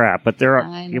there is crap, but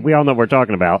we all know what we're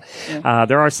talking about. Yeah.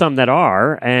 There are some that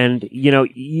are. And,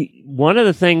 one of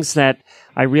the things that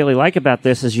I really like about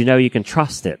this is, you can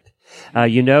trust it.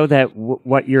 That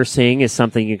what you're seeing is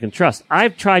something you can trust.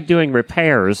 I've tried doing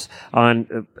repairs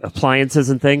on appliances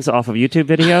and things off of YouTube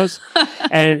videos.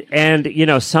 and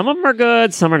some of them are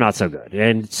good, some are not so good.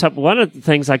 And one of the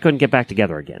things I couldn't get back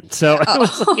together again. So,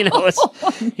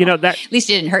 that. At least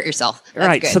you didn't hurt yourself. That's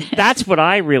right. Good. So that's what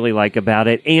I really like about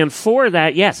it. And for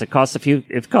that, yes, it costs a few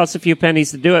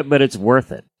pennies to do it, but it's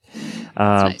worth it.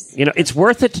 Nice. It's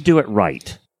worth it to do it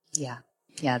right. Yeah.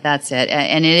 Yeah, that's it.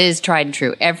 And it is tried and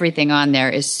true. Everything on there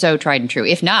is so tried and true.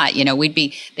 If not,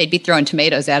 they'd be throwing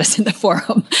tomatoes at us in the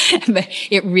forum. But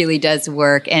it really does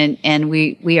work. And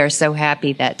we are so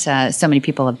happy that so many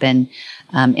people have been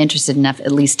interested enough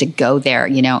at least to go there,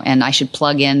 and I should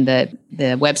plug in the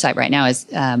website right now is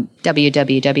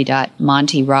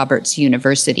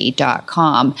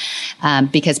www.montyrobertsuniversity.com,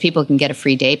 because people can get a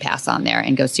free day pass on there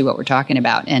and go see what we're talking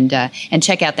about and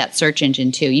check out that search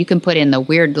engine too. You can put in the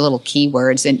weird little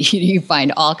keywords and you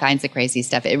find all kinds of crazy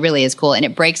stuff. It really is cool. And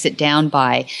it breaks it down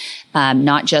by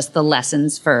not just the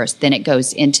lessons first, then it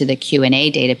goes into the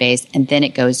Q&A database, and then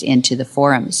it goes into the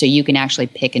forum. So you can actually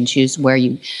pick and choose where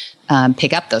you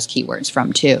pick up those keywords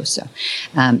from too. So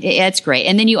it's great.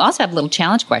 And then you also have little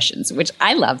challenge questions, which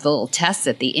I love, the little tests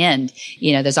at the end.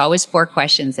 There's always 4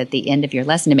 questions at the end of your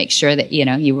lesson to make sure that,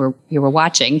 you were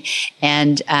watching.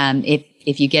 And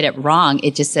if you get it wrong,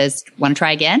 it just says, want to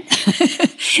try again?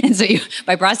 And so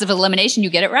by process of elimination, you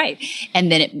get it right. And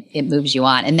then it moves you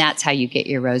on. And that's how you get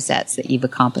your rosettes, that you've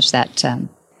accomplished that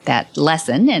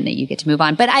lesson and that you get to move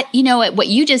on. But what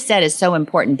you just said is so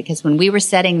important, because when we were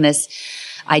setting this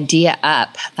idea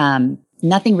up,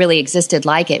 nothing really existed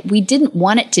like it. We didn't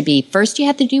want it to be first you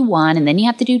have to do 1, and then you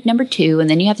have to do number 2, and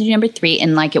then you have to do number 3,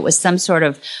 and like it was some sort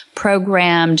of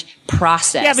programmed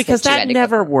process. Yeah, because that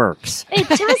never works. It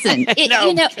doesn't.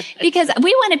 No. Because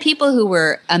we wanted people who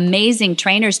were amazing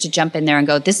trainers to jump in there and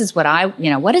go, this is what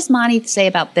what does Monty say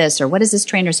about this? Or what does this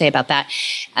trainer say about that?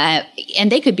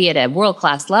 And they could be at a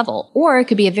world-class level, or it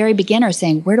could be a very beginner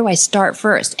saying, where do I start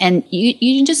first? And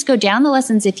you can just go down the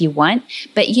lessons if you want.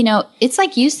 But, it's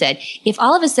like you said, if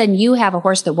all of a sudden you have a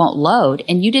horse that won't load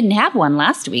and you didn't have one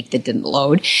last week that didn't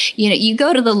load, you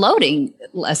go to the loading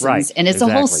lessons, right, and it's a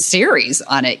whole series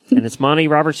on it. And it's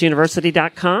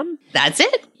MontyRobertsUniversity.com? That's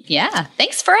it. Yeah.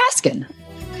 Thanks for asking.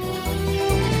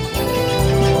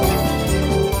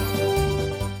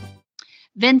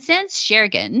 Vinzenz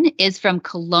Schergen is from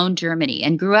Cologne, Germany,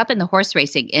 and grew up in the horse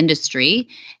racing industry,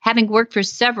 having worked for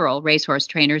several racehorse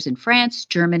trainers in France,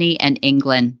 Germany, and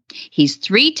England. He's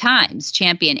 3 times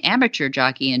champion amateur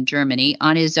jockey in Germany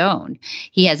on his own.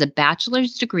 He has a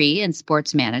bachelor's degree in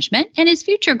sports management, and his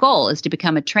future goal is to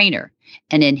become a trainer.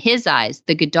 And in his eyes,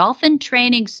 the Godolphin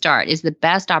Training Start is the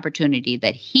best opportunity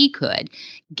that he could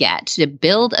get to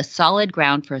build a solid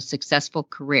ground for a successful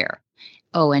career.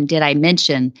 Oh, and did I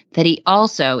mention that he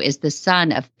also is the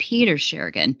son of Peter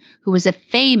Schergen, who was a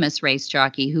famous race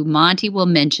jockey who Monty will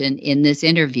mention in this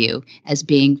interview as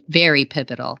being very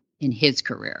pivotal in his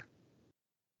career.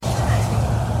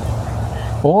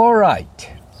 All right.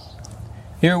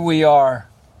 Here we are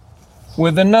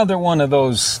with another one of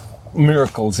those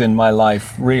miracles in my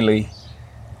life, really.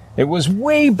 It was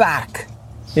way back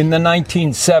in the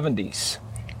 1970s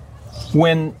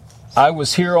when I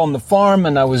was here on the farm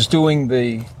and I was doing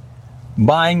the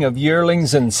buying of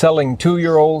yearlings and selling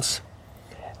 2-year-olds.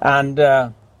 And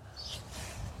a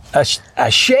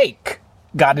sheikh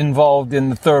got involved in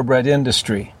the thoroughbred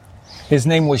industry. His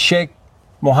name was Sheikh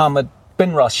Mohammed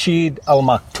bin Rashid Al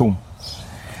Maktoum.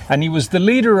 And he was the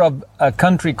leader of a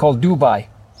country called Dubai.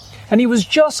 And he was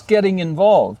just getting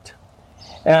involved.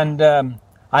 And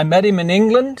I met him in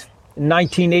England in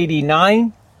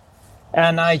 1989.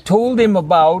 And I told him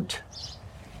about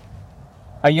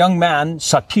a young man,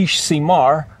 Satish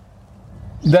Simar,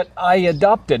 that I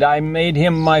adopted. I made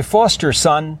him my foster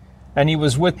son, and he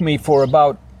was with me for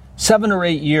about 7 or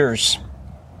 8 years.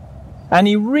 And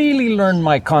he really learned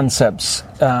my concepts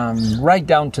right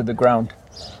down to the ground.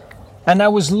 And I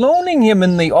was loaning him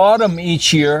in the autumn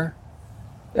each year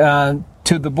to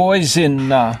the boys in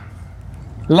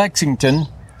Lexington.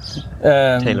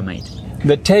 TaylorMade.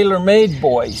 The TaylorMade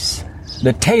boys.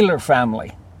 The Taylor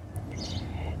family.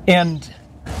 And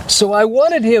so I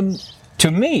wanted him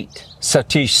to meet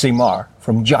Satish Simar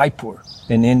from Jaipur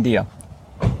in India.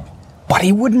 But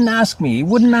he wouldn't ask me. He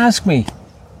wouldn't ask me,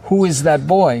 who is that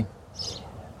boy?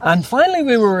 And finally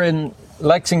we were in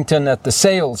Lexington at the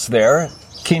sales there,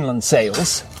 Keeneland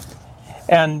Sales.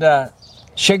 And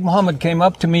Sheikh Mohammed came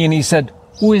up to me and he said,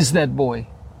 who is that boy?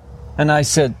 And I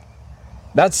said,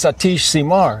 that's Satish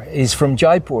Simar. He's from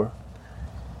Jaipur.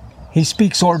 He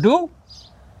speaks Urdu?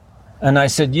 And I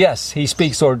said, yes, he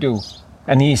speaks Urdu.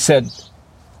 And he said,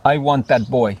 I want that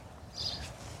boy.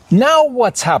 Now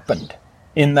what's happened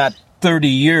in that 30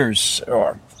 years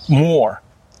or more?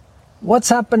 What's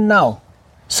happened now?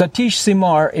 Satish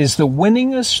Simar is the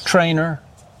winningest trainer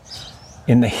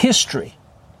in the history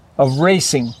of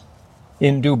racing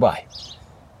in Dubai.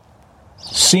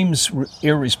 Seems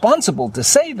irresponsible to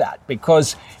say that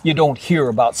because you don't hear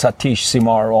about Satish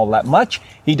Simar all that much.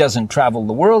 He doesn't travel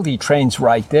the world. He trains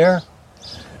right there.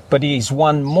 But he's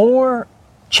won more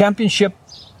championship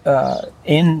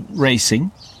in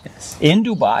racing in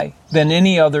Dubai than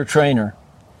any other trainer.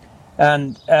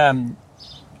 And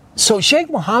so Sheikh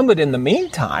Mohammed, in the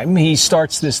meantime, he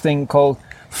starts this thing called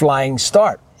Flying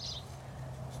Start.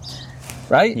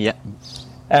 Right? Yeah.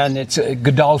 And it's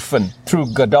Godolphin,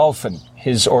 through Godolphin,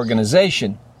 his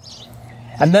organization.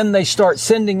 And then they start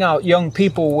sending out young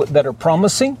people that are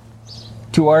promising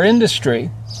to our industry.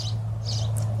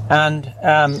 And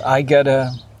I get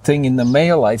a thing in the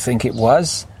mail, I think it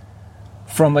was,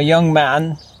 from a young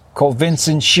man called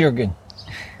Vinzenz Schergen.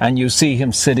 And you see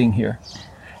him sitting here.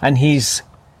 And he's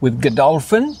with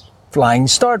Godolphin Flying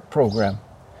Start program.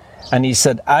 And he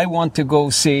said, I want to go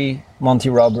see Monty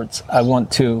Roberts. I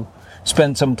want to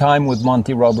spend some time with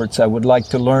Monty Roberts. I would like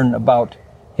to learn about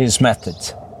his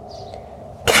methods.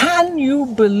 Can you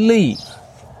believe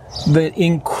the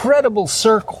incredible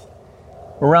circle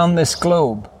around this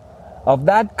globe of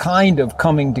that kind of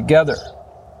coming together?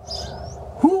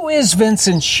 Who is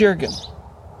Vinzenz Schergen?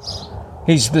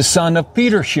 He's the son of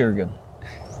Peter Schergen.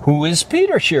 Who is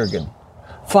Peter Schergen?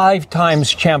 5 times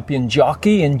champion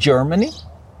jockey in Germany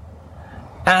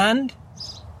and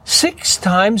 6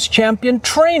 times champion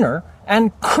trainer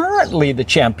and currently the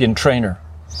champion trainer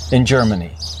in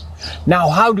Germany. Now,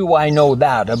 how do I know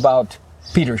that about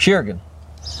Peter Schergen?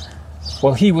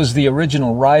 Well, he was the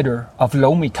original rider of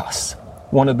Lomitas,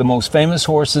 one of the most famous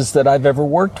horses that I've ever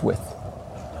worked with.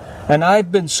 And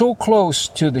I've been so close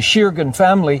to the Schergen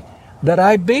family that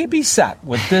I babysat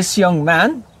with this young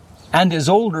man and his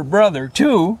older brother,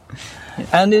 too,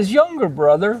 and his younger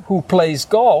brother, who plays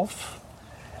golf.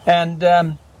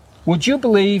 And would you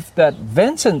believe that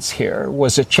Vinzenz here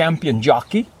was a champion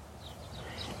jockey?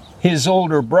 His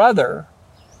older brother,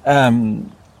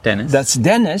 Dennis. That's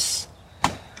Dennis,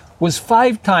 was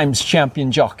 5 times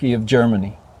champion jockey of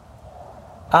Germany.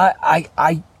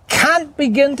 I can't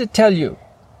begin to tell you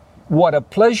what a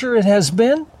pleasure it has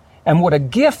been and what a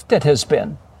gift it has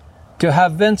been to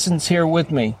have Vincenz here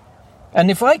with me.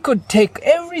 And if I could take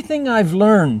everything I've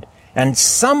learned and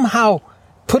somehow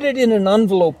put it in an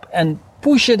envelope and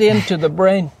push it into the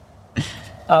brain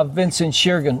of Vincent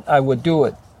Schieringen, I would do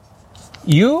it.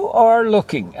 You are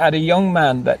looking at a young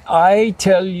man that I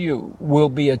tell you will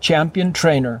be a champion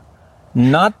trainer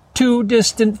not too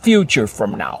distant future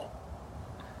from now.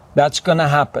 That's going to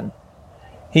happen.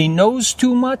 He knows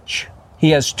too much,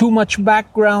 he has too much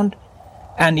background,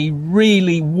 and he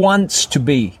really wants to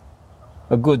be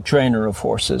a good trainer of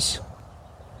horses.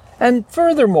 And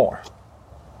furthermore,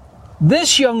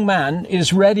 this young man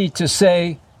is ready to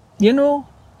say, you know,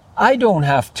 I don't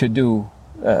have to do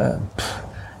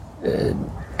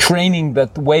training the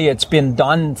way it's been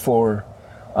done for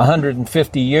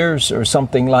 150 years or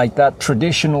something like that,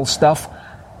 traditional stuff.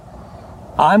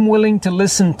 I'm willing to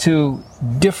listen to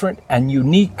different and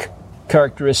unique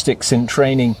characteristics in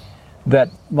training that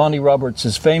Monty Roberts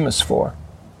is famous for.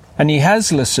 And he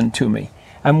has listened to me.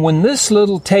 And when this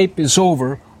little tape is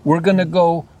over, we're going to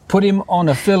go put him on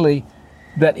a filly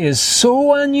that is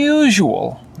so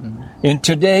unusual in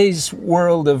today's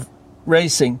world of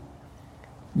racing.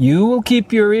 You will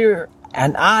keep your ear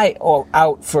and eye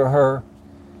out for her.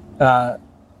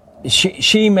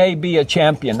 She may be a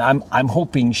champion. I'm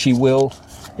hoping she will.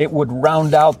 It would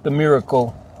round out the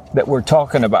miracle that we're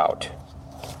talking about.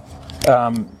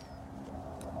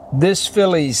 This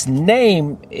filly's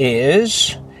name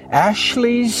is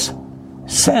Ashley's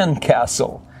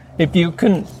Sandcastle. If you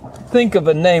can think of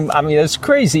a name, I mean, it's a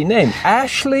crazy name.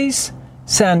 Ashley's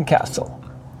Sandcastle.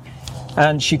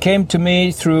 And she came to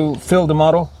me through Phil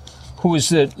D'Amato, who is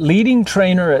the leading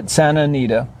trainer at Santa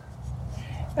Anita.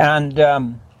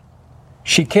 And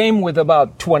she came with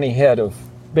about 20 head of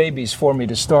babies for me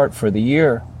to start for the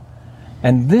year.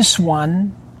 And this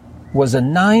one was a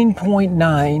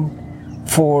 9.9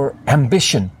 for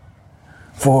ambition,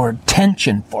 for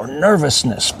tension, for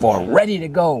nervousness, for ready to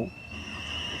go.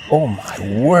 Oh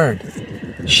my word.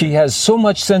 She has so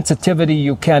much sensitivity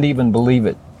you can't even believe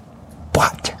it.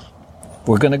 But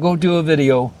we're going to go do a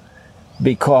video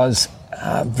because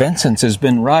Vincenz has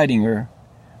been riding her,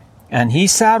 and he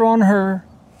sat on her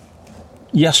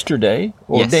yesterday,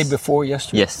 or day before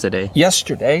yesterday.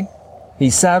 Yesterday, he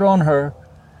sat on her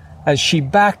as she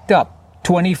backed up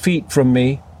 20 feet from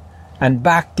me and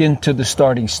backed into the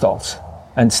starting stalls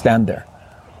and stand there.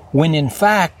 When in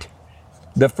fact,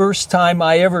 the first time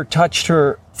I ever touched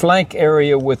her flank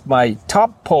area with my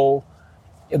top pole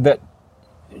that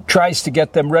tries to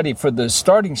get them ready for the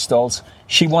starting stalls,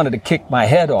 she wanted to kick my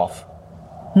head off.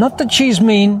 Not that she's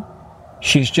mean,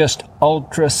 she's just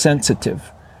ultra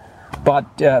sensitive.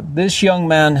 But this young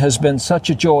man has been such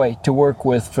a joy to work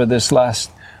with for this last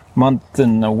month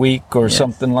and a week or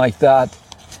something like that.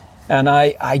 And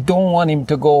I don't want him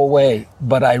to go away,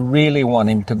 but I really want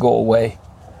him to go away.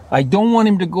 I don't want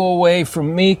him to go away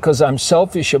from me because I'm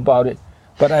selfish about it,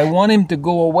 but I want him to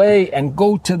go away and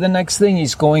go to the next thing.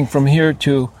 He's going from here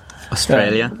to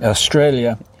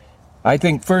Australia. I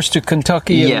think first to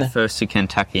Kentucky. First to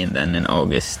Kentucky and then in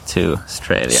August to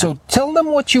Australia. So tell them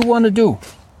what you want to do.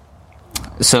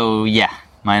 So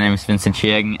my name is Vincent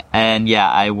Schieringen, and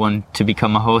I want to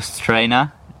become a horse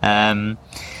trainer. And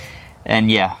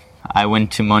I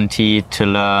went to Monty to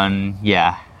learn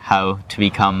how to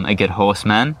become a good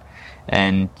horseman,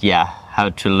 and how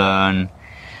to learn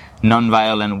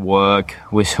non-violent work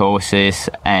with horses,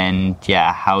 and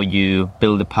how you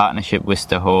build a partnership with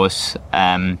the horse,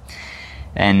 and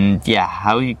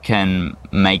how you can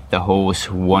make the horse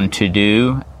want to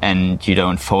do and you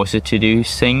don't force it to do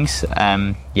things.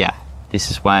 This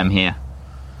is why I'm here.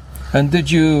 And did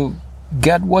you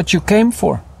get what you came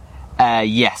for?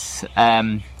 Yes.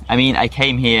 I mean, I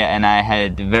came here and I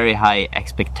had very high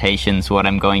expectations what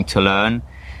I'm going to learn.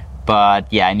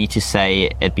 But I need to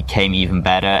say it became even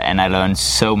better, and I learned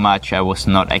so much I was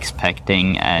not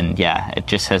expecting, and it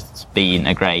just has been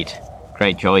a great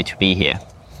joy to be here.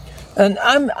 And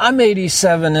I'm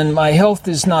 87 and my health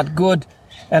is not good,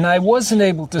 and I wasn't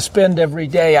able to spend every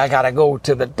day. I got to go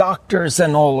to the doctors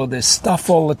and all of this stuff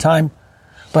all the time.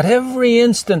 But every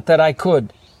instant that I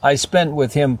could, I spent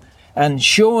with him and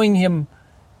showing him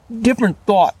different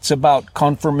thoughts about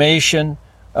conformation,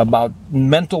 about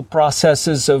mental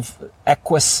processes of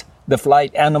Equus, the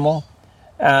flight animal.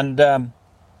 And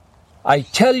I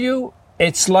tell you,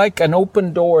 it's like an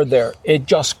open door there. It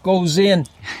just goes in,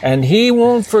 and he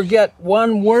won't forget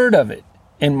one word of it,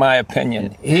 in my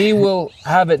opinion. He will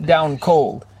have it down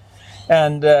cold.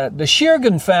 And the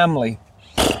Schieringen family,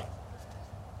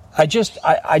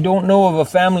 I don't know of a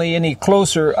family any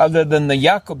closer other than the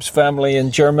Jacobs family in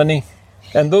Germany.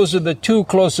 And those are the two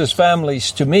closest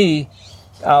families to me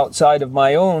outside of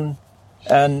my own.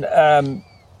 And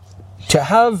to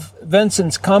have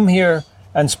Vincent come here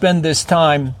and spend this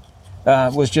time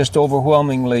was just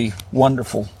overwhelmingly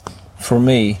wonderful for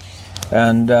me.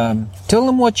 And tell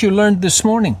them what you learned this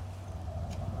morning.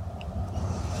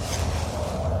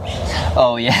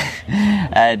 Oh,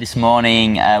 yeah. This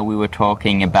morning we were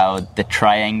talking about the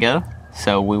triangle.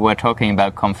 So we were talking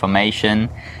about conformation,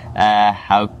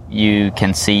 how you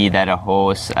can see that a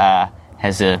horse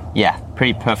has a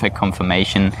pretty perfect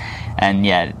conformation. And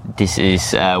this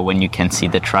is when you can see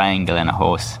the triangle in a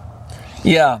horse.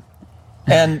 Yeah.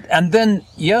 And then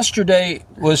yesterday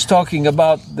was talking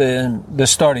about the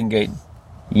starting gate.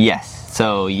 Yes.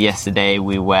 So yesterday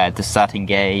we were at the starting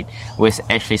gate with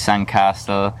Ashley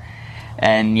Sandcastle.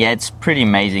 And it's pretty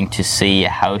amazing to see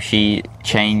how she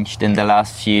changed in the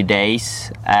last few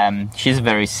days. She's a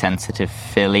very sensitive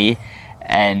filly,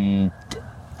 and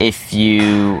if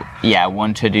you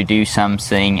want her to do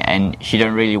something and she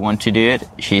don't really want to do it,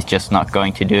 she's just not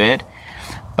going to do it.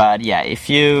 But if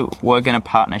you work in a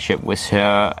partnership with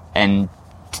her and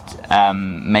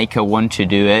make her want to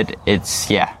do it,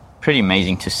 it's pretty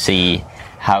amazing to see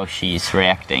how she's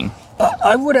reacting.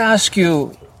 I would ask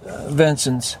you,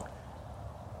 Vincent,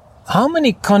 how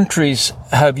many countries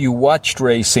have you watched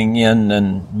racing in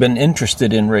and been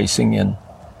interested in racing in?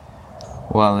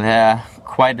 Well,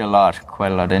 quite a lot.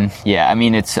 And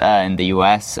it's in the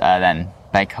US, then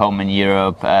back home in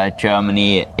Europe,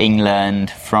 Germany, England,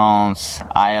 France,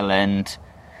 Ireland,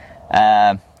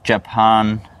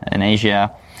 Japan, and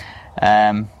Asia,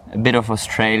 a bit of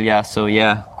Australia. So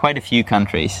quite a few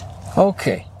countries.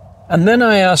 Okay. And then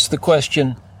I asked the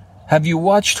question, have you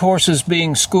watched horses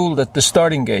being schooled at the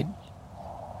starting gate?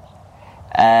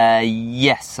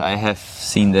 Yes, I have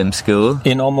seen them schooled.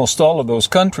 In almost all of those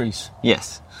countries?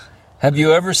 Yes. Have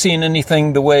you ever seen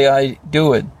anything the way I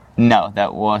do it? No,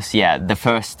 that was, the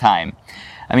first time.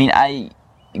 I mean, I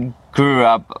grew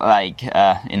up,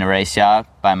 in a race yard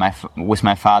with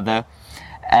my father.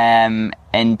 And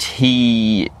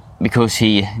because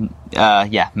he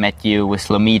met you with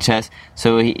Lomitas,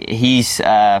 so he's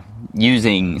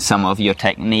using some of your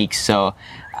techniques. So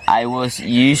I was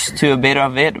used to a bit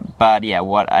of it, but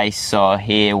what I saw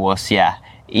here was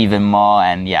even more,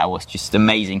 and it was just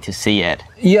amazing to see it.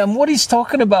 Yeah, and what he's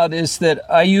talking about is that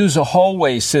I use a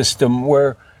hallway system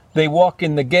where they walk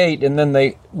in the gate and then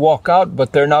they walk out,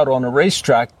 but they're not on a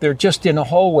racetrack. They're just in a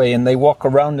hallway and they walk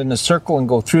around in a circle and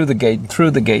go through the gate and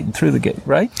through the gate and through the gate,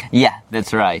 right? Yeah,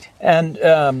 that's right. And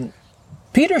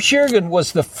Peter Shirgan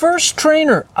was the first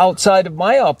trainer outside of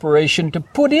my operation to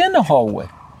put in a hallway.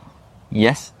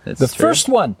 Yes, that's the true. first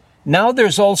one. Now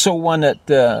there's also one at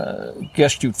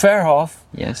Gestut Verhof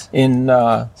in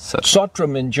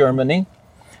Sottrum in Germany.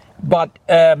 But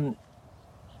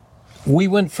we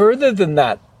went further than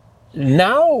that.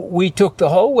 Now we took the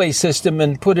hallway system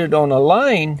and put it on a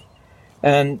line,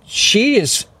 and she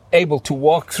is able to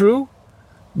walk through,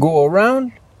 go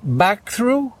around, back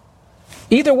through.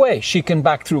 Either way, she can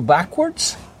back through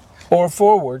backwards or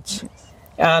forwards.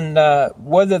 And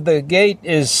whether the gate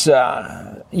is,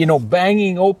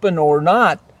 banging open or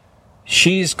not,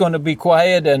 she's going to be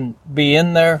quiet and be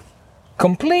in there.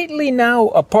 Completely now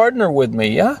a partner with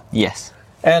me, yeah? Yes.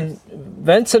 And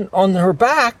Vincent on her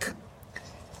back,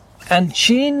 and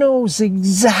she knows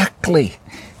exactly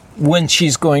when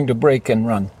she's going to break and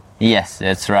run. Yes,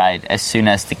 that's right. As soon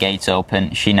as the gates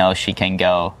open, she knows she can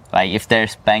go. Like, if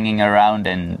there's banging around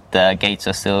and the gates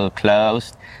are still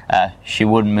closed, she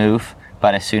wouldn't move.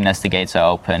 But as soon as the gates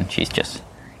are open, she's just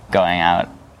going out.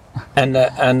 And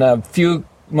a few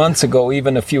months ago,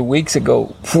 even a few weeks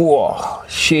ago, whoa,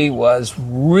 she was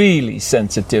really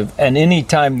sensitive. And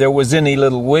anytime there was any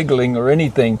little wiggling or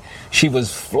anything, she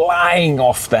was flying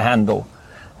off the handle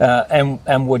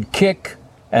and would kick.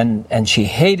 And she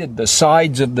hated the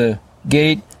sides of the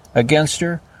gate against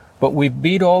her. But we've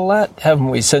beat all that, haven't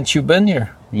we, since you've been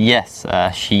here? Yes,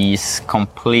 she's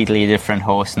completely different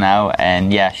horse now,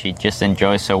 and she just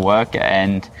enjoys her work,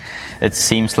 and it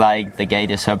seems like the gate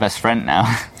is her best friend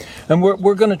now. And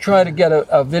we're going to try to get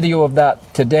a video of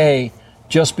that today,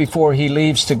 just before he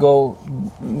leaves to go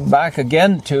back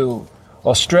again to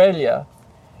Australia.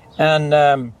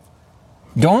 And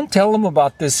don't tell them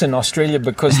about this in Australia,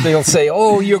 because they'll say,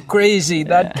 "Oh, you're crazy,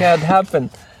 that can't happen."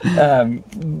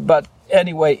 But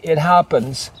anyway, it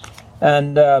happens,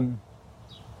 and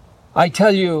I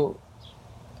tell you,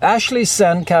 Ashley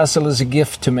Sandcastle is a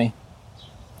gift to me.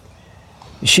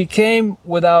 She came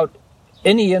without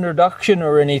any introduction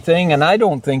or anything, and I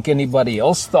don't think anybody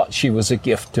else thought she was a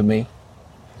gift to me.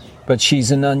 But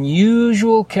she's an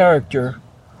unusual character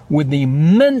with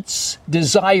immense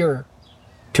desire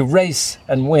to race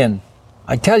and win.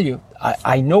 I tell you,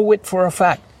 I know it for a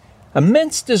fact.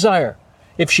 Immense desire.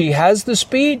 If she has the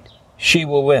speed, she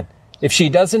will win. If she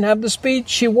doesn't have the speed,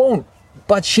 she won't.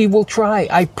 But she will try.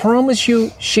 I promise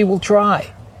you, she will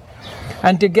try.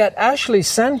 And to get Ashley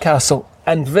Sandcastle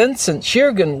and Vincent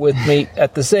Schiergen with me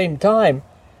at the same time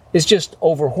is just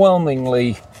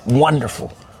overwhelmingly wonderful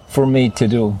for me to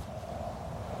do.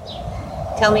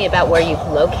 Tell me about where you've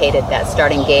located that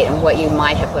starting gate and what you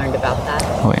might have learned about that.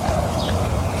 Oh,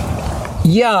 yeah.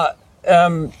 Yeah,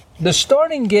 the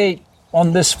starting gate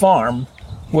on this farm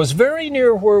was very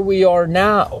near where we are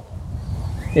now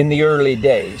in the early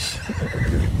days.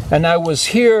 And I was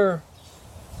here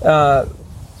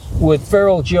with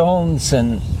Farrell Jones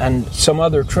and some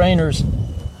other trainers,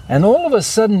 and all of a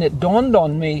sudden it dawned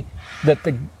on me that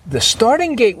the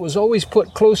starting gate was always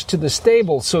put close to the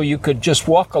stable so you could just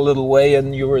walk a little way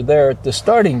and you were there at the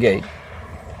starting gate.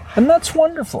 And that's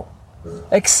wonderful,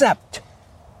 except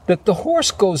that the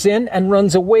horse goes in and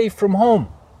runs away from home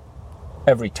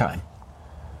every time.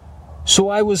 So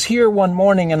I was here one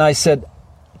morning and I said,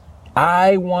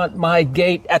 I want my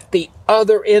gate at the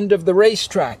other end of the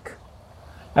racetrack.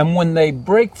 And when they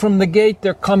break from the gate,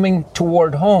 they're coming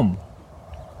toward home.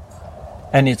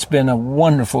 And it's been a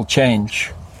wonderful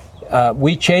change.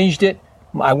 We changed it.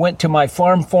 I went to my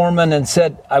farm foreman and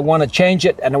said, I want to change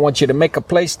it, and I want you to make a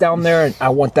place down there, and I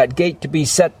want that gate to be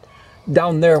set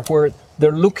down there where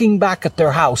they're looking back at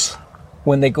their house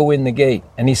when they go in the gate.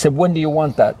 And he said, when do you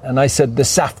want that? And I said,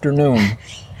 this afternoon.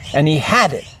 And he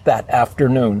had it that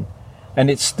afternoon, and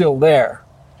it's still there.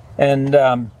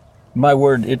 And my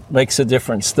word, it makes a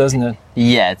difference, doesn't it?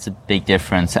 Yeah, it's a big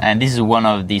difference. And this is one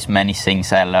of these many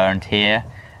things I learned here,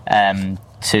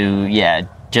 to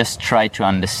just try to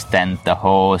understand the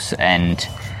horse and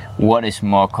what is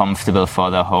more comfortable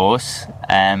for the horse.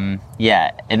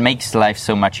 It makes life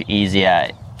so much easier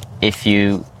if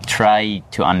you try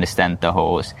to understand the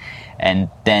horse, and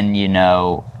then you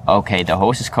know, okay, the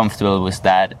horse is comfortable with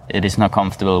that, it is not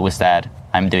comfortable with that,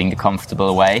 I'm doing the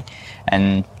comfortable way,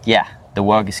 and the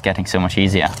work is getting so much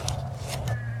easier.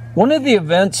 One of the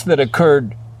events that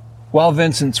occurred while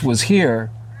Vincent was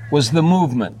here was the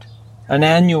movement, an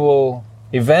annual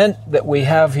event that we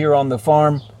have here on the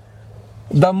farm.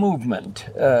 The movement,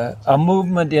 a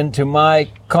movement into my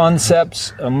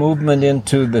concepts, a movement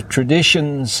into the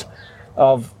traditions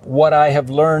of what I have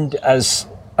learned as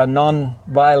a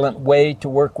non-violent way to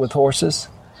work with horses.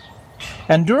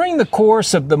 And during the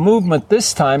course of the movement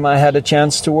this time, I had a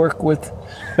chance to work with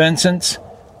Vincent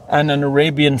and an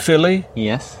Arabian filly.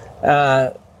 Yes.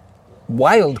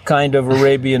 Wild kind of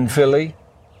Arabian filly,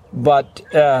 but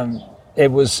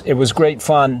it was great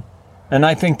fun, and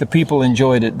I think the people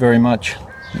enjoyed it very much.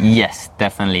 Yes,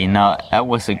 definitely. No, that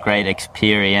was a great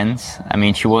experience. I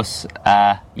mean, she was,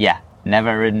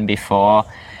 never ridden before,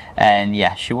 and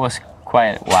she was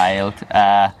quite wild.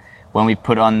 When we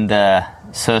put on the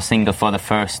surcingle for the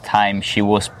first time, she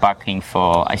was bucking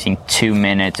for, I think, 2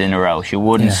 minutes in a row. She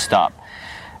wouldn't stop.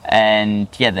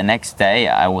 And the next day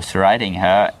I was riding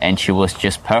her and she was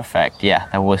just perfect. Yeah,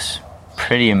 that was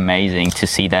pretty amazing to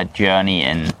see that journey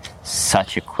in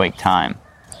such a quick time.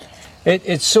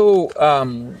 It's so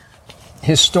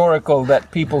historical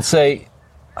that people say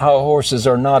how horses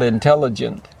are not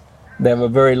intelligent. They have a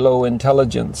very low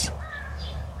intelligence.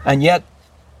 And yet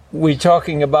we're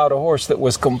talking about a horse that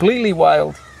was completely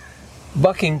wild,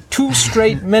 bucking 2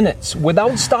 straight minutes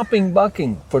without stopping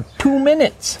bucking for 2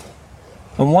 minutes.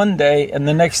 And one day, and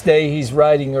the next day, he's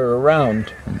riding her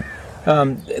around.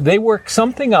 They work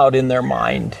something out in their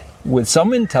mind with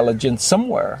some intelligence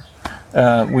somewhere.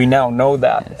 We now know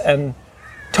that. And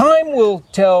time will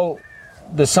tell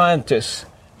the scientists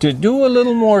to do a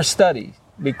little more study,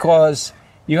 because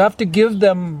you have to give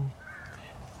them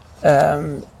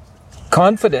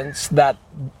confidence that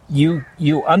you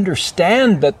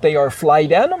understand that they are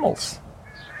flight animals.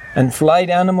 And flight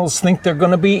animals think they're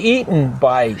going to be eaten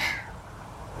by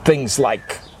things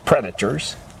like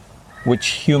predators, which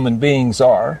human beings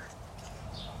are.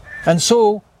 And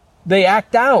so they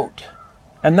act out.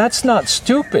 And that's not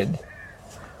stupid.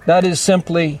 That is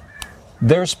simply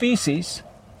their species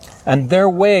and their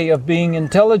way of being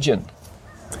intelligent.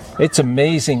 It's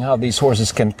amazing how these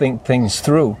horses can think things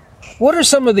through. What are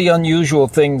some of the unusual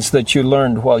things that you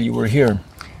learned while you were here?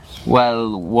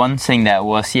 Well, one thing that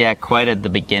was, quite at the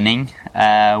beginning,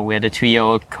 we had a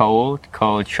 2-year-old colt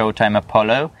called Showtime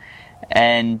Apollo.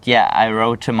 And I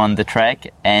rode him on the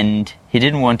track, and he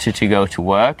didn't want to go to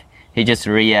work. He just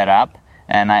reared up,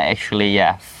 and I actually,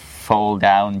 fall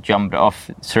down, jumped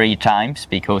off 3 times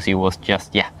because he was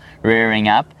just, rearing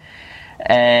up.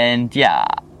 And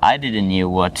I didn't know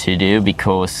what to do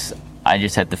because I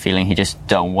just had the feeling he just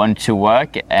don't want to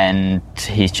work and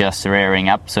he's just rearing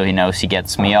up so he knows he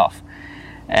gets me off.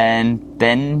 And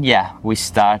then, we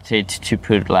started to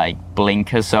put like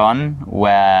blinkers on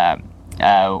where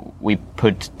we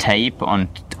put tape on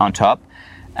top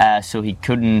so he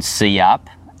couldn't see up.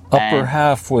 Upper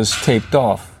half was taped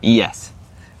off. Yes,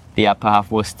 the upper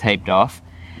half was taped off.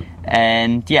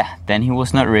 And then he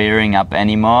was not rearing up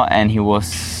anymore and he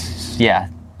was,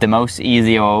 the most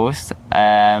easy horse,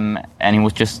 and it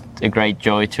was just a great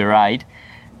joy to ride.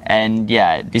 And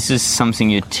this is something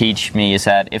you teach me, is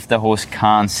that if the horse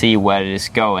can't see where it is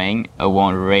going, it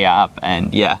won't rear up.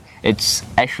 And it's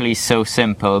actually so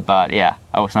simple, but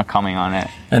I was not coming on it.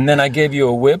 And then I gave you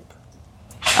a whip.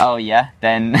 Oh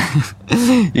then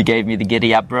you gave me the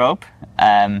giddy up rope.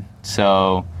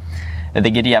 So the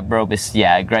giddy up rope is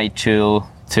a great tool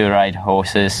to ride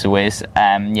horses with.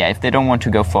 If they don't want to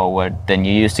go forward, then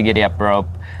you use the giddy up rope.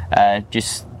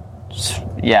 It's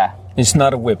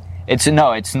not a whip. It's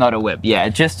not a whip.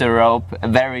 Just a rope, a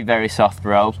very, very soft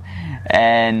rope.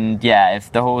 And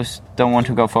if the horse don't want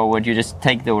to go forward, you just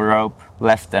take the rope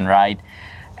left and right,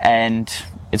 and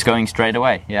it's going straight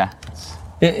away.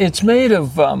 It's made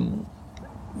of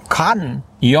cotton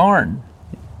yarn,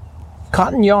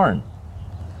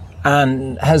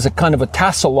 and has a kind of a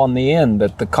tassel on the end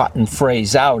that the cotton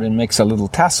frays out and makes a little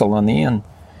tassel on the end.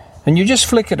 And you just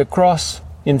flick it across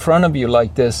in front of you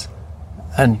like this,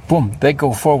 and boom, they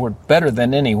go forward better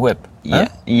than any whip. Huh?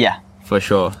 Yeah, for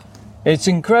sure. It's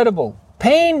incredible.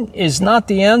 Pain is not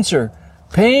the answer.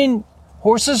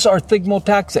 Horses are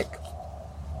thigmotaxic.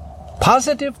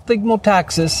 Positive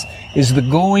thigmotaxis is the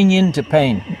going into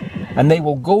pain, and they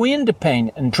will go into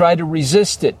pain and try to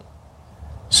resist it.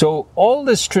 So all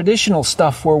this traditional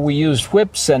stuff where we used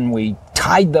whips and we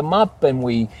tied them up and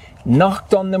we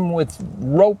knocked on them with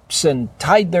ropes and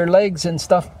tied their legs and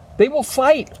stuff, they will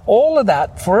fight all of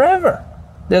that forever.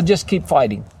 They'll just keep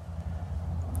fighting.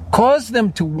 Cause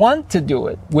them to want to do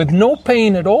it with no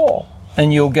pain at all,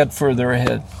 and you'll get further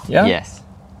ahead. Yeah? Yes,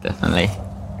 definitely.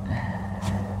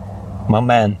 My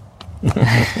man.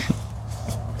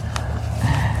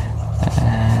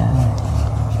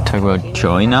 Talk about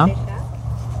join up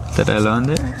that I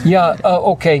learned it. Yeah,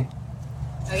 okay.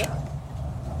 Oh,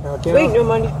 yeah? Wait, no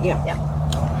money. Yeah.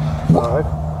 5,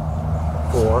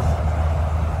 4.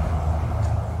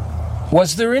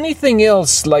 Was there anything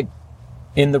else, like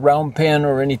in the round pen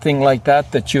or anything like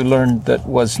that you learned that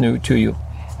was new to you?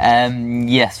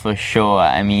 Yes, for sure.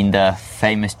 I mean, the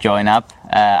famous join up.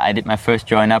 I did my first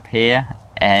join up here,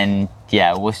 and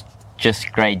it was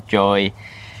just great joy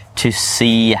to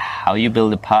see how you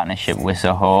build a partnership with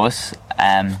a horse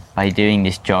by doing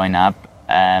this join up.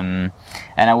 And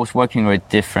I was working with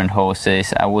different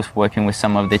horses. I was working with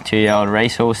some of the 2-year-old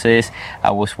race horses.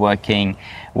 I was working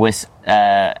with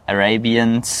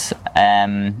Arabians.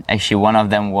 Actually, one of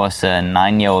them was a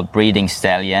 9-year-old breeding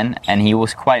stallion, and he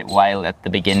was quite wild at the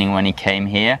beginning when he came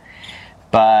here.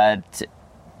 But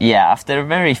after a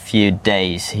very few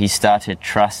days, he started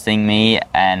trusting me,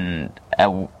 and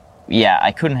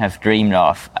I couldn't have dreamed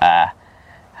of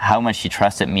how much he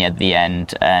trusted me at the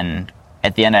end. And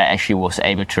at the end, I actually was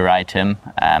able to ride him.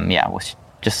 It was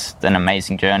just an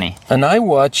amazing journey. And I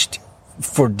watched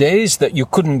for days that you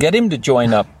couldn't get him to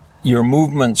join up. Your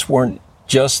movements weren't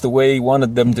just the way you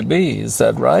wanted them to be. Is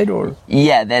that right? Or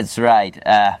yeah, that's right.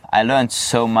 I learned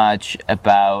so much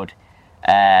about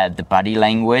the body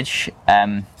language.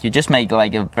 You just make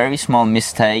like a very small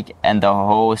mistake and the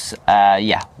horse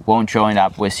won't join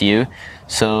up with you.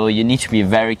 So you need to be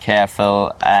very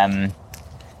careful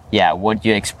what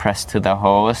you express to the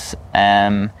horse.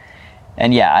 I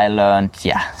learned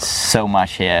so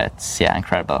much here. It's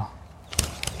incredible.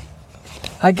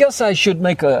 I guess I should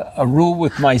make a rule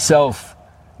with myself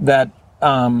that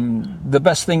the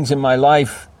best things in my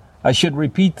life, I should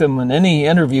repeat them in any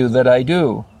interview that I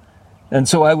do. And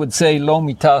so I would say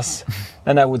Lomitas,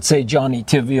 and I would say Johnny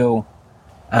Tivio,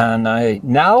 and I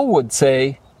now would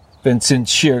say Vincent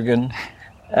Schiergen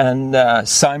and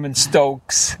Simon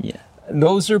Stokes. Yeah.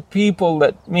 Those are people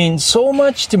that mean so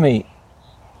much to me.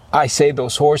 I say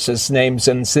those horses' names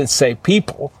and say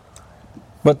people,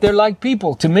 but they're like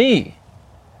people to me.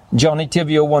 Johnny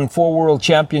Tivio won 4 world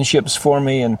championships for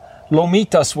me, and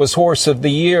Lomitas was horse of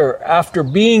the year after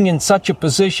being in such a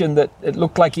position that it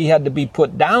looked like he had to be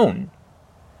put down.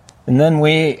 And then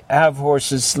we have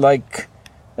horses like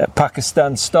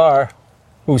Pakistan Star,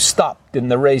 who stopped in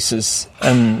the races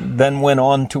and then went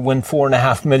on to win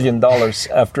 $4.5 million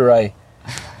after I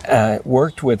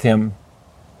worked with him.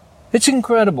 It's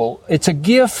incredible. It's a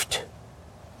gift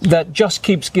that just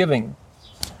keeps giving.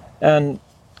 And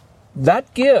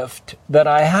that gift that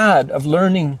I had of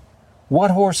learning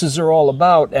what horses are all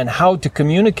about and how to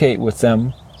communicate with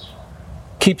them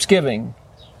keeps giving.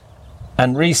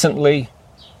 And recently,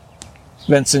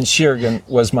 Vincent Schiergen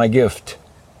was my gift.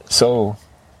 So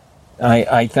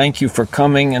I thank you for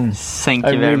coming, and thank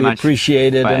I you very really much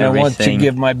appreciate it, and I want to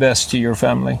give my best to your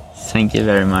family. Thank you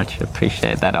very much.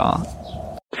 Appreciate that all.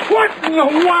 What in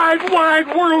the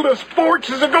wide world of sports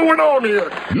is going on here?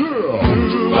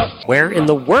 Where in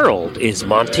the world is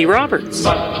Monty Roberts?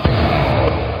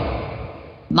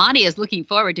 Monty is looking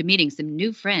forward to meeting some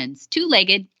new friends,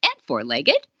 two-legged and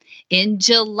four-legged. In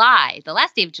July, the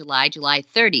last day of July, July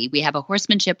 30, we have a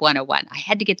Horsemanship 101. I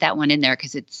had to get that one in there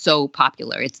because it's so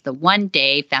popular. It's the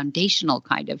one-day foundational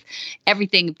kind of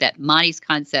everything that Monty's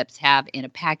concepts have in a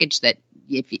package that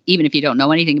even if you don't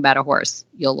know anything about a horse,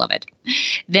 you'll love it.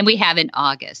 Then we have in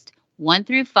August, 1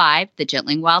 through 5, the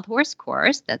Gentling Wild Horse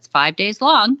Course. That's 5 days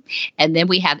long. And then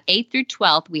we have 8 through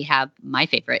 12, we have my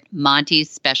favorite, Monty's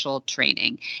Special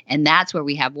Training. And that's where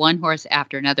we have one horse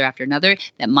after another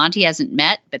that Monty hasn't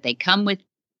met, but they come with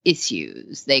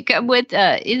issues. They come with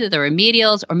either the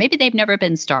remedials, or maybe they've never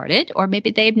been started, or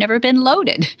maybe they've never been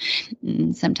loaded.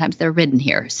 Sometimes they're ridden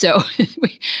here. So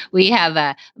we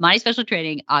have Monty Special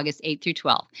Training, August 8th through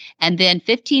 12th. And then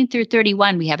 15 through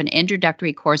 31, we have an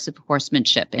introductory course of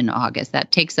horsemanship in August.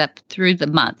 That takes up through the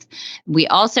month. We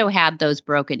also have those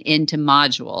broken into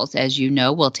modules. As you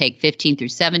know, we'll take 15 through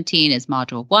 17 as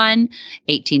module 1,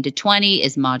 18 to 20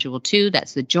 is module 2.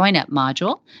 That's the join-up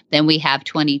module. Then we have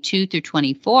 22 through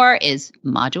 24 is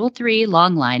module 3,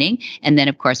 long lining. And then,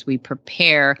 of course, we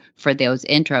prepare for those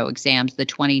intro exams, the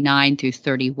 29 through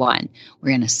 31.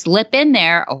 We're going to slip in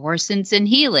there a Horsens and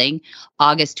Healing,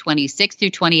 August 26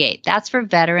 through 28. That's for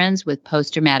veterans with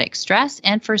post-traumatic stress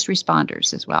and first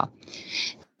responders as well.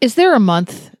 Is there a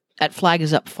month at Flag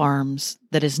is Up Farms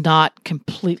that is not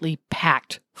completely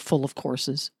packed full of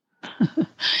courses?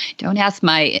 Don't ask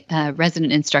my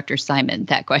resident instructor, Simon,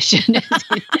 that question.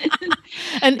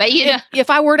 But if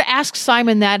I were to ask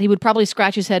Simon that, he would probably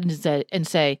scratch his head and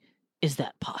say, "Is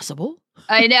that possible?"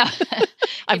 I know.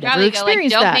 I've never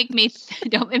experienced that.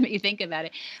 Don't make me think about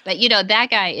it. But that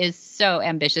guy is so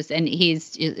ambitious, and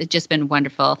he's just been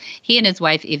wonderful. He and his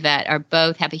wife Yvette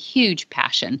have a huge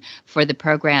passion for the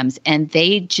programs, and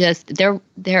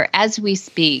they're as we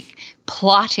speak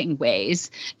plotting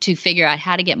ways to figure out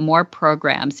how to get more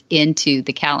programs into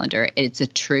the calendar. It's a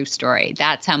true story.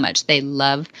 That's how much they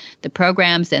love the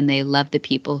programs, and they love the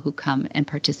people who come and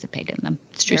participate in them.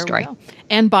 It's a true story.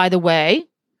 And by the way,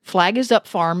 Flag is Up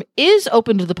Farm is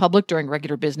open to the public during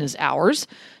regular business hours.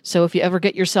 So if you ever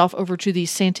get yourself over to the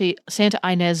Santa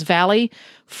Ynez Valley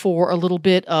for a little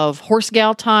bit of horse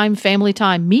gal time, family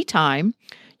time, me time,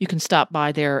 you can stop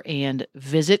by there and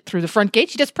visit through the front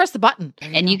gates. You just press the button.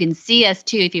 And you can see us,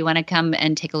 too, if you want to come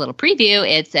and take a little preview.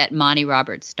 It's at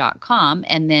montyroberts.com.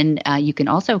 And then you can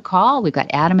also call. We've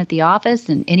got Adam at the office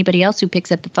and anybody else who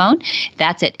picks up the phone.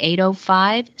 That's at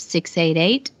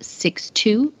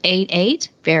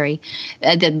 805-688-6288.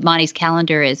 The Monty's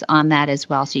calendar is on that as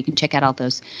well, so you can check out all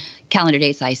those calendar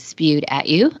dates I spewed at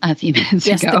you a few minutes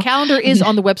ago. Yes, the calendar is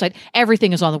on the website.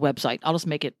 Everything is on the website. I'll just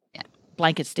make it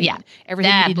blanket statement. Yeah.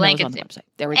 Everything you need to know is on the website.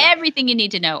 There we go. Everything you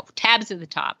need to know. Tabs at the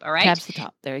top, all right? Tabs at the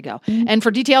top. There you go. Mm-hmm. And for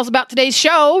details about today's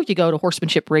show, you go to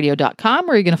horsemanshipradio.com,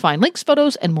 where you're going to find links,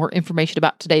 photos, and more information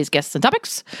about today's guests and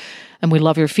topics. And we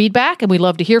love your feedback, and we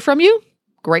love to hear from you.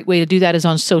 Great way to do that is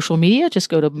on social media. Just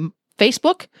go to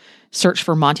Facebook, search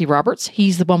for Monty Roberts.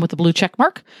 He's the one with the blue check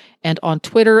mark. And on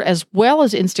Twitter as well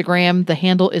as Instagram, the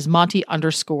handle is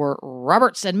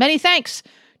Monty_Roberts. And many thanks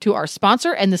to our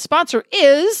sponsor. And the sponsor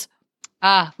is...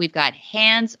 we've got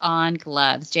Hands On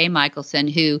Gloves. Jay Michelson,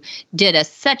 who did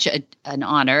us such an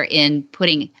honor in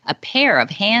putting a pair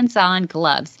of Hands On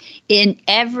Gloves in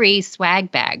every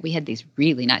swag bag. We had these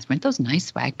really nice, weren't those nice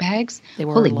swag bags? They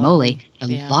were. Holy moly, a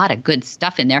lot of good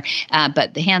stuff in there.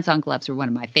 But the Hands On Gloves were one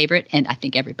of my favorite, and I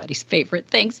think everybody's favorite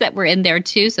things that were in there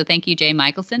too. So thank you, Jay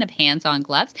Michelson of Hands On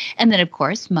Gloves. And then, of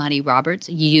course, Monty Roberts,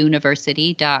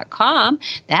 University.com.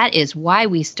 That is why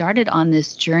we started on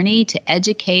this journey to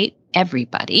educate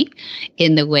everybody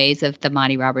in the ways of the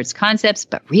Monty Roberts concepts,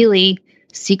 but really,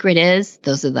 secret is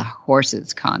those are the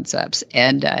horses concepts,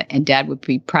 and Dad would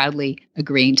be proudly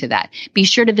agreeing to that. Be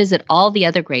sure to visit all the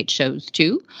other great shows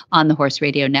too on the Horse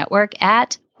Radio Network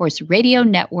at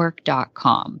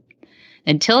horseradionetwork.com.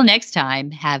 Until next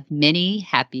time, have many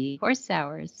happy horse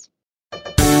hours.